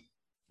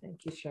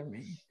 Thank you,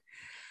 Charmaine.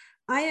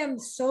 I am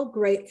so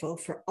grateful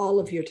for all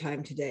of your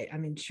time today. I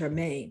mean,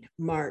 Charmaine,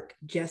 Mark,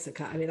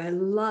 Jessica. I mean, I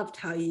loved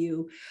how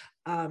you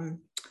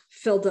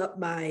filled up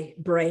my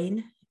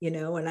brain,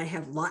 and I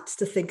have lots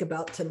to think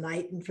about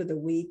tonight and for the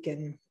week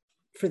and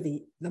for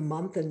the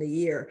month and the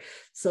year.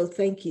 So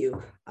thank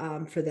you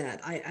for that.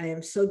 I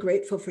am so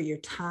grateful for your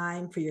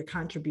time, for your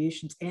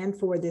contributions, and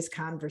for this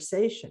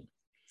conversation.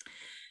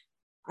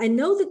 I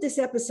know that this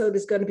episode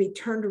is going to be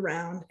turned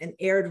around and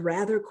aired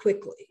rather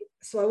quickly.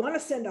 So I want to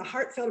send a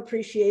heartfelt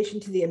appreciation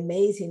to the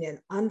amazing and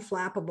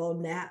unflappable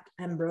Nat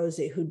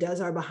Ambrosi, who does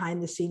our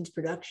behind the scenes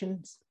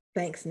productions.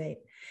 Thanks, Nate.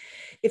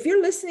 If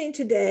you're listening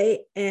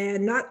today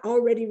and not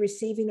already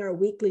receiving our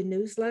weekly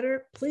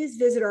newsletter, please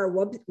visit our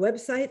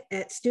website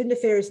at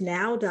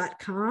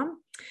studentaffairsnow.com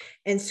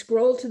and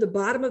scroll to the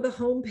bottom of the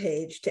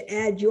homepage to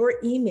add your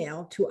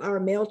email to our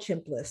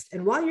MailChimp list.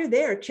 And while you're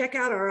there, check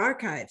out our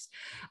archives.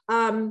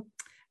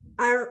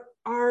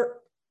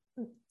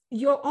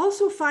 You'll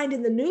also find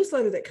in the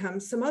newsletter that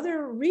comes some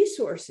other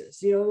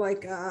resources,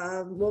 like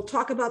we'll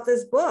talk about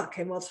this book,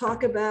 and we'll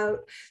talk about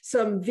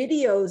some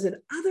videos and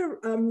other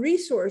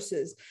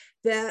resources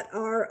that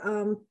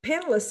our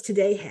panelists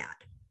today had.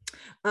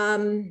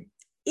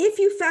 If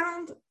you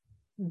found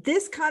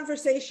this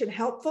conversation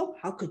helpful,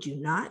 how could you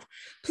not?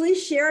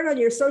 Please share it on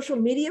your social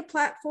media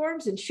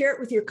platforms and share it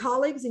with your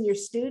colleagues and your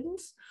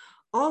students.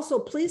 Also,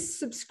 please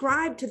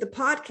subscribe to the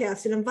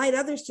podcast and invite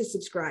others to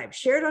subscribe.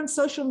 Share it on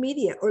social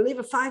media or leave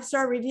a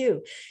 5-star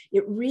review.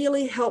 It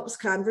really helps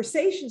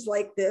conversations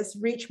like this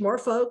reach more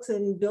folks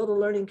and build a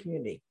learning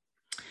community.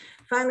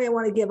 Finally, I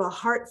want to give a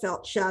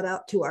heartfelt shout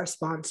out to our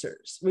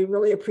sponsors. We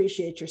really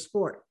appreciate your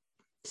support.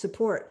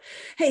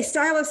 Hey,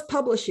 Stylus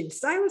Publishing.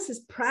 Stylus is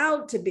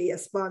proud to be a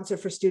sponsor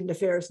for Student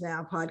Affairs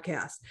Now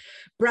podcast.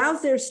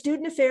 Browse their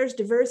Student Affairs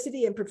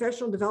Diversity and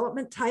Professional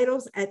Development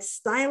titles at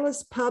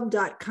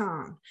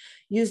styluspub.com.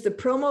 Use the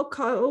promo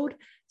code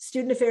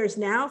Student Affairs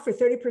Now for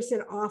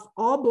 30% off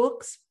all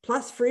books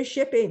plus free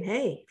shipping.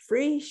 Hey,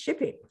 free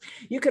shipping.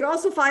 You can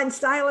also find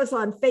Stylus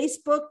on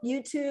Facebook,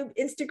 YouTube,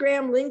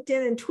 Instagram,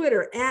 LinkedIn, and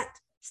Twitter at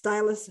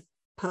Stylus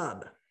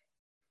Pub.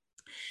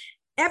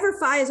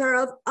 EverFi is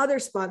our other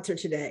sponsor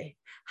today.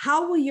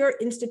 How will your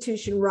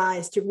institution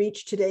rise to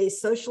reach today's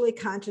socially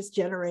conscious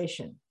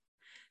generation?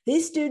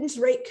 These students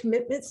rate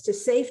commitments to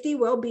safety,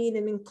 well-being,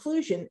 and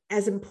inclusion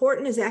as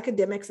important as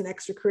academics and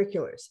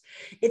extracurriculars.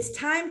 It's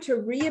time to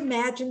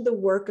reimagine the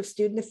work of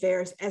student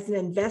affairs as an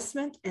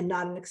investment and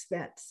not an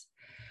expense.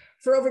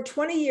 For over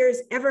 20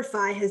 years,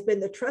 EverFi has been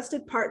the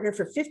trusted partner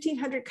for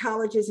 1,500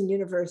 colleges and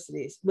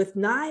universities. With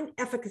 9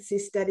 efficacy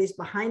studies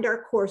behind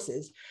our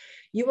courses,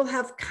 you will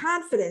have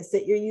confidence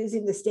that you're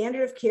using the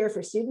standard of care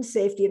for student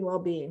safety and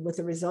well-being with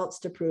the results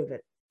to prove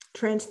it.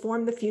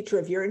 Transform the future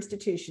of your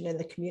institution and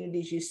the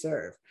communities you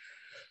serve.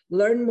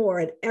 Learn more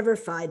at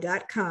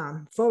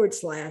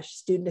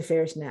everfi.com/Student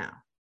Affairs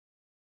Now.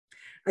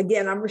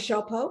 Again, I'm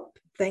Rochelle Pope.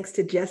 Thanks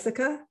to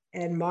Jessica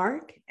and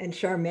Mark and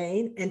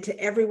Charmaine, and to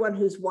everyone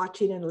who's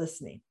watching and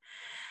listening.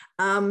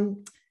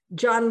 John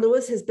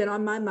Lewis has been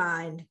on my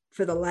mind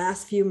for the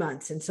last few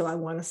months, and so I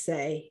want to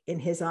say, in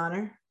his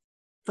honor,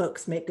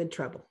 folks, make good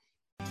trouble.